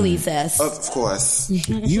know Miley, sis. Of course.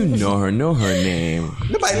 You know her name.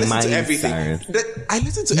 No, but I listen to everything. I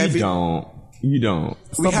listen to everything. You don't.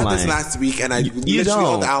 Stop we had lying. this last week, and I literally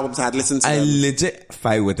all the albums I had listened to. I them. legit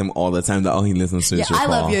fight with him all the time that all he listens to is RuPaul. I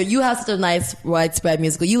love you. You have such a nice widespread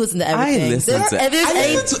musical. You listen to everything. I listen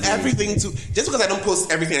to everything too. Just because I don't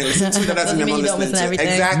post everything I listen to, that doesn't mean I'm not listening to everything.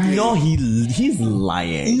 Exactly. No, he's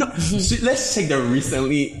lying. No, let's check the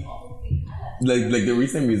recently. Like the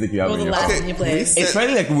recent music you have. What was the last one you played? It's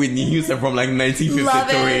probably like Whitney Houston from like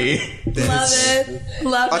 1953.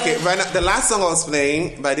 Love it. Okay, right now, the last song I was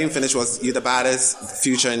playing, but I didn't finish, was "You're the Baddest,"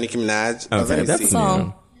 Future and Nicki Minaj. Okay, that's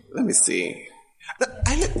song. Let me see. What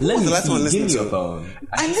was the last one I listened to?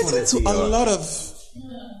 I listened to a lot of.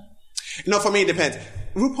 No, for me it depends.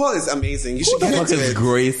 RuPaul is amazing. You should get into it.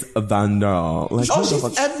 Grace Vandal. Like,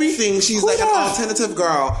 she's everything. She's like an alternative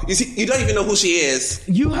girl. You see, you don't even know who she is.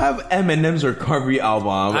 You have Eminem's recovery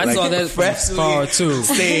album. I saw that freshly far too.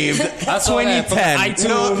 Saved. I saw 2010. That from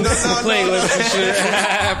iTunes playlist and shit.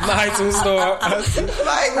 My iTunes store. I was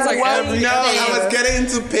getting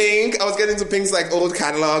into Pink. I was getting into Pink's like old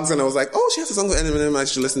catalogs, and I was like, oh, she has a song with Eminem. I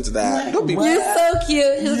should listen to that. Don't be. You're so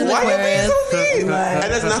cute. Why are you being so mean?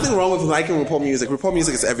 And there's nothing wrong with liking RuPaul music. RuPaul music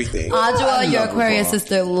is everything. Audra, your Aquarius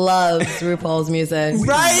sister, loves RuPaul's music.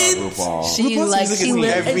 Right? She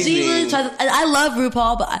really tries to, and I love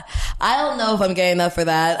RuPaul, but I don't know if I'm gay enough for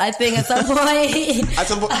that. I think at some point.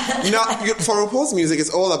 For RuPaul's music, it's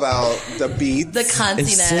all about the beats. The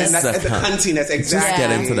cuntiness. The cuntiness, exactly. Just get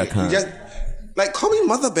into the cunt. Like, call me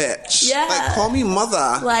mother, bitch. Yeah. Like, call me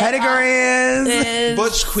mother. Like, category is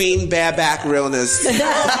Butch Queen, bareback realness.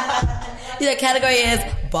 The category is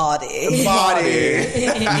body.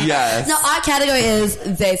 Yes. No, our category is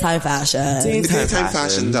daytime fashion. Daytime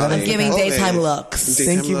fashion, darling. I'm giving daytime looks.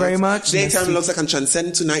 Thank you very much. Daytime looks I can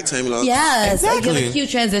transcend to nighttime looks. Yes. Exactly. I give a cute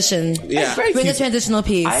transition. Yeah. Bring a transitional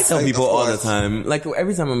piece. I tell people all the time, like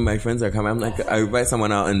every time my friends are coming, I'm like, I invite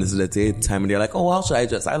someone out and this is the daytime and they're like, oh, how should I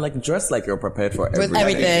dress? I like dress like you're prepared for everything. With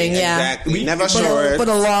everything, yeah. Exactly. Never sure. For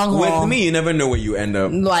the long haul. With me, you never know where you end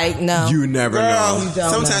up. Like, no. You never know.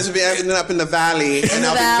 Sometimes we'll be ending up in the valley and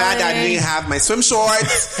I'll be mad that I didn't have my swim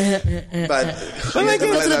shorts. But let's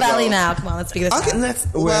go to the valley now. Come on, let's figure this out.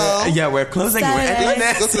 We're closing.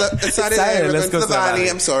 Let's go to the valley.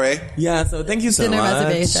 I'm sorry. Yeah, so thank you so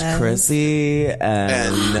much, Chrissy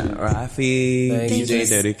and Rafi, DJ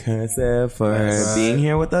Dirty Cursive, for being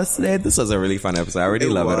here with us today. This was a really fun episode. I really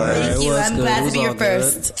love it. Thank you. I'm glad to be your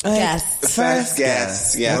first guest. First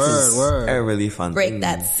guest. Yes. Word. A really fun Break thing.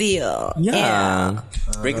 that seal. Yeah.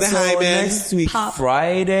 Break the hymen. Next week,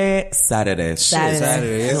 Friday, Saturday.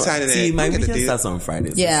 See, my weekend starts on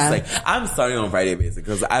Fridays. Yeah. Like, I'm starting on Friday basically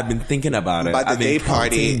because I've been thinking about it. But the day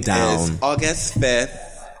party is August 5th.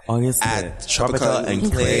 At Tropical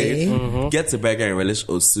Enclave. Mm-hmm. Get to Berger and Relish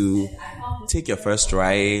Osu. Take your first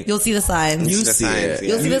ride. You'll see the signs. You see it.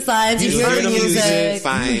 You'll see the signs. You hear the music.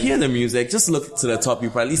 Fine. You hear the music. Just look to the top. You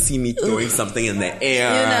probably see me throwing something in the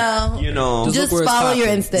air. You know. Just follow your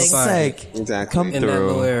instincts. Like, come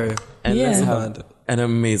through. And let's have an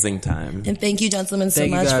amazing time. And thank you, gentlemen, so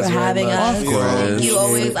much for having us. Of course. Thank you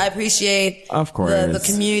always. I appreciate the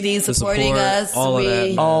community supporting us.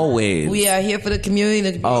 Always. We are here for the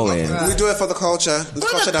community. Always. We do it for the culture. For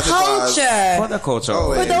the culture.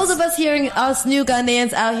 Always. For those of us hearing us new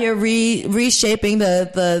Ghanaians out here reshaping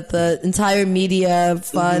the entire media,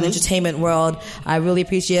 fun, entertainment world, I really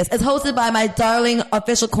appreciate it. It's hosted by my darling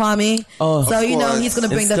official Kwame. So, you know, he's going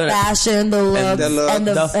to bring the fashion, the looks, and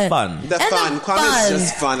the fun. The fun. Kwame's fun. It's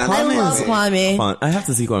just fun. I love Kwame. Fun. I have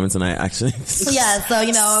to see Kwame tonight, actually. Yeah, so,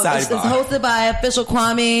 it's hosted by official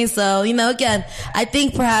Kwame. So, again, I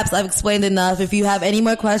think perhaps I've explained enough. If you have any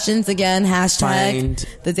more questions, again, hashtag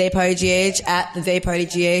the Day Party GH at the Day Party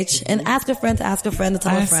GH, and ask a friend to ask a friend to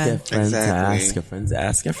tell a friend. Ask a friend to ask a friend to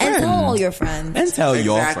ask a friend. And tell all your friends. And tell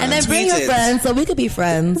your friends. And then bring your friends so we could be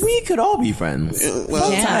friends. We could all be friends.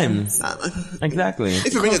 Sometimes. Exactly.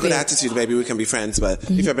 If you bring a good attitude, baby, we can be friends. But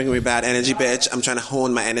if you're bringing me bad energy, bitch, I'm trying to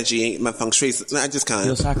hone my energy, my feng shui. I just can't.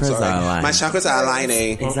 Your chakras are aligned. My chakras are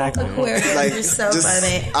aligning. Exactly. You're so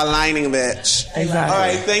funny. Aligning, bitch. Exactly. All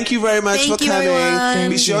right. Thank you very much for coming. Everyone.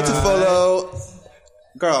 Be sure to follow.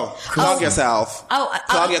 Girl, plug yourself.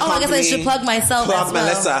 Plug your company. I guess I should plug myself Plug as well.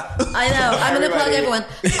 Melissa. I know. I'm going to plug everyone.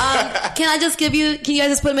 Can you guys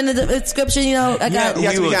just put them in the description? I got,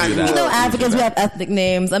 yes, we can. Africans, we have ethnic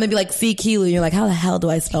names. I'm going to be like C. Keelu. You're like, how the hell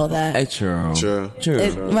do I spell that? True.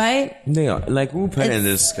 Right? They are. Like, we'll put it in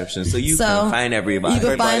the description so you can find everybody. You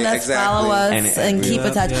can find us, follow us, and keep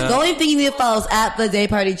in touch. Yeah. The only thing you need to follow is at the Day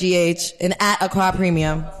Party GH and at Accra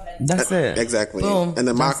Premium. That's it. Exactly. Boom. And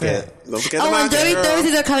the market. Don't forget the market. And Dirty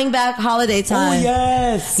Thursdays are coming back holiday time. Oh,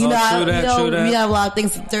 yes. True that. We have a lot of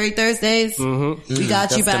things. Dirty Thursdays. Mm-hmm. We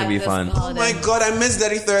got you back. That's going to be fun. Oh my God, I miss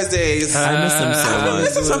Dirty Thursdays. I miss them so much. I've been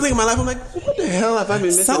missing something in my life. I'm like, what the hell have I been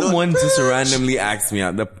missing? Someone just randomly asked me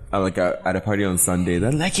at a party on Sunday.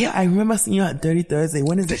 They're like, yeah, I remember seeing you at Dirty Thursday.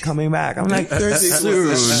 When is it coming back? I'm like,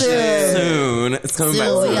 soon. It's coming back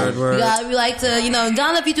soon. Yeah. We like to,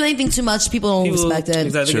 Ghana, if you do anything too much, people don't respect it.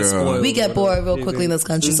 Exactly. We get bored real quickly in this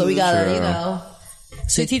country, so we gotta,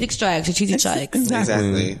 strategic strike.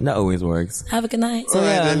 Exactly. That always works. Have a good night. All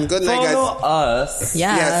right, then. Good night, guys. Follow us.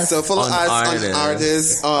 Yes. So follow us on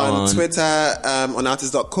Artists, on Twitter, on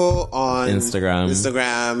artists.co, on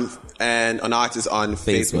Instagram, and on Artists on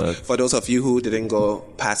Facebook. For those of you who didn't go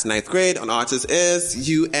past 9th grade, on Artists is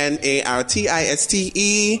UNARTISTE.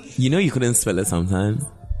 You couldn't spell it sometimes.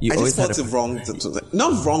 I just spelled it wrong.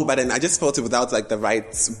 Not wrong, but then I just spelled it without like the right.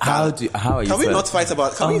 How are you? Can we not fight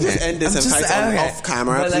about? Can we just end this and fight off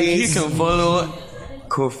camera, please? You can follow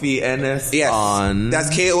Kofi Ennis on. That's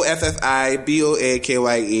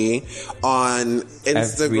KOFFIBOAKYE on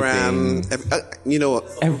Instagram.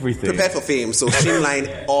 Everything. Prepare for fame. So streamline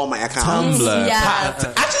all my accounts. Tumblr.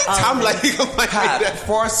 Tumblr.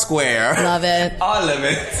 Foursquare. Love it. All of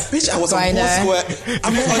it. Bitch, I was on Foursquare. I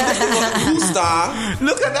was on Coolstar.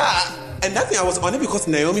 Look at that. And that thing, I was on it because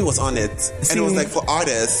Naomi was on it. And it was like for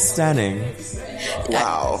artists. Stunning.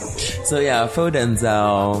 Wow. So yeah, follow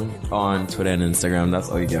Denzel on Twitter and Instagram. That's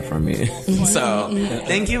all you get from me. So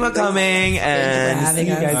thank you for coming, and see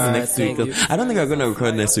you guys next week. I don't think I'm going to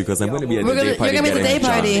record next week because I'm going to be at the day party. You're going to be at the day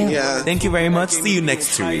party. Yeah. Thank you very much. See you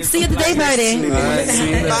next 2 weeks. See you at the day party.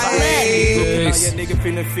 Bye. Nigga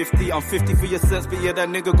feeling 50, I'm 50 for your sense, but yeah, that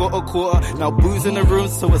nigga got a quarter. Now booze in the room,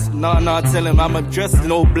 so it's nah, tell him I'm dressed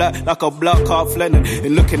in all black, like a black car flanning.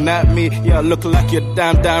 And looking at me, yeah, I look like your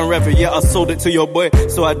damn reverend. Yeah, I sold it to your boy,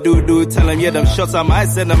 so I do tell him, yeah, them shots I might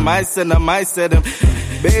send him.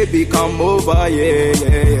 Baby, come over,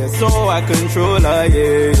 yeah. So I control her,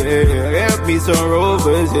 yeah. Help me some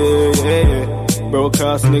rovers, yeah.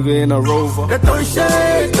 Broadcast nigga in a rover. They don't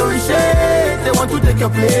shake, they want to take your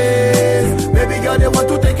place. Baby girl, they want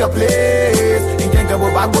to take your place. You can't go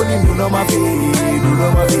back on you know my feet.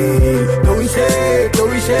 Don't shake,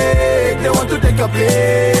 they want to take your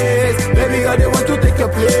place. Baby girl, they want to take your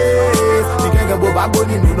place. You can't go back on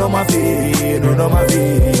you know my feet.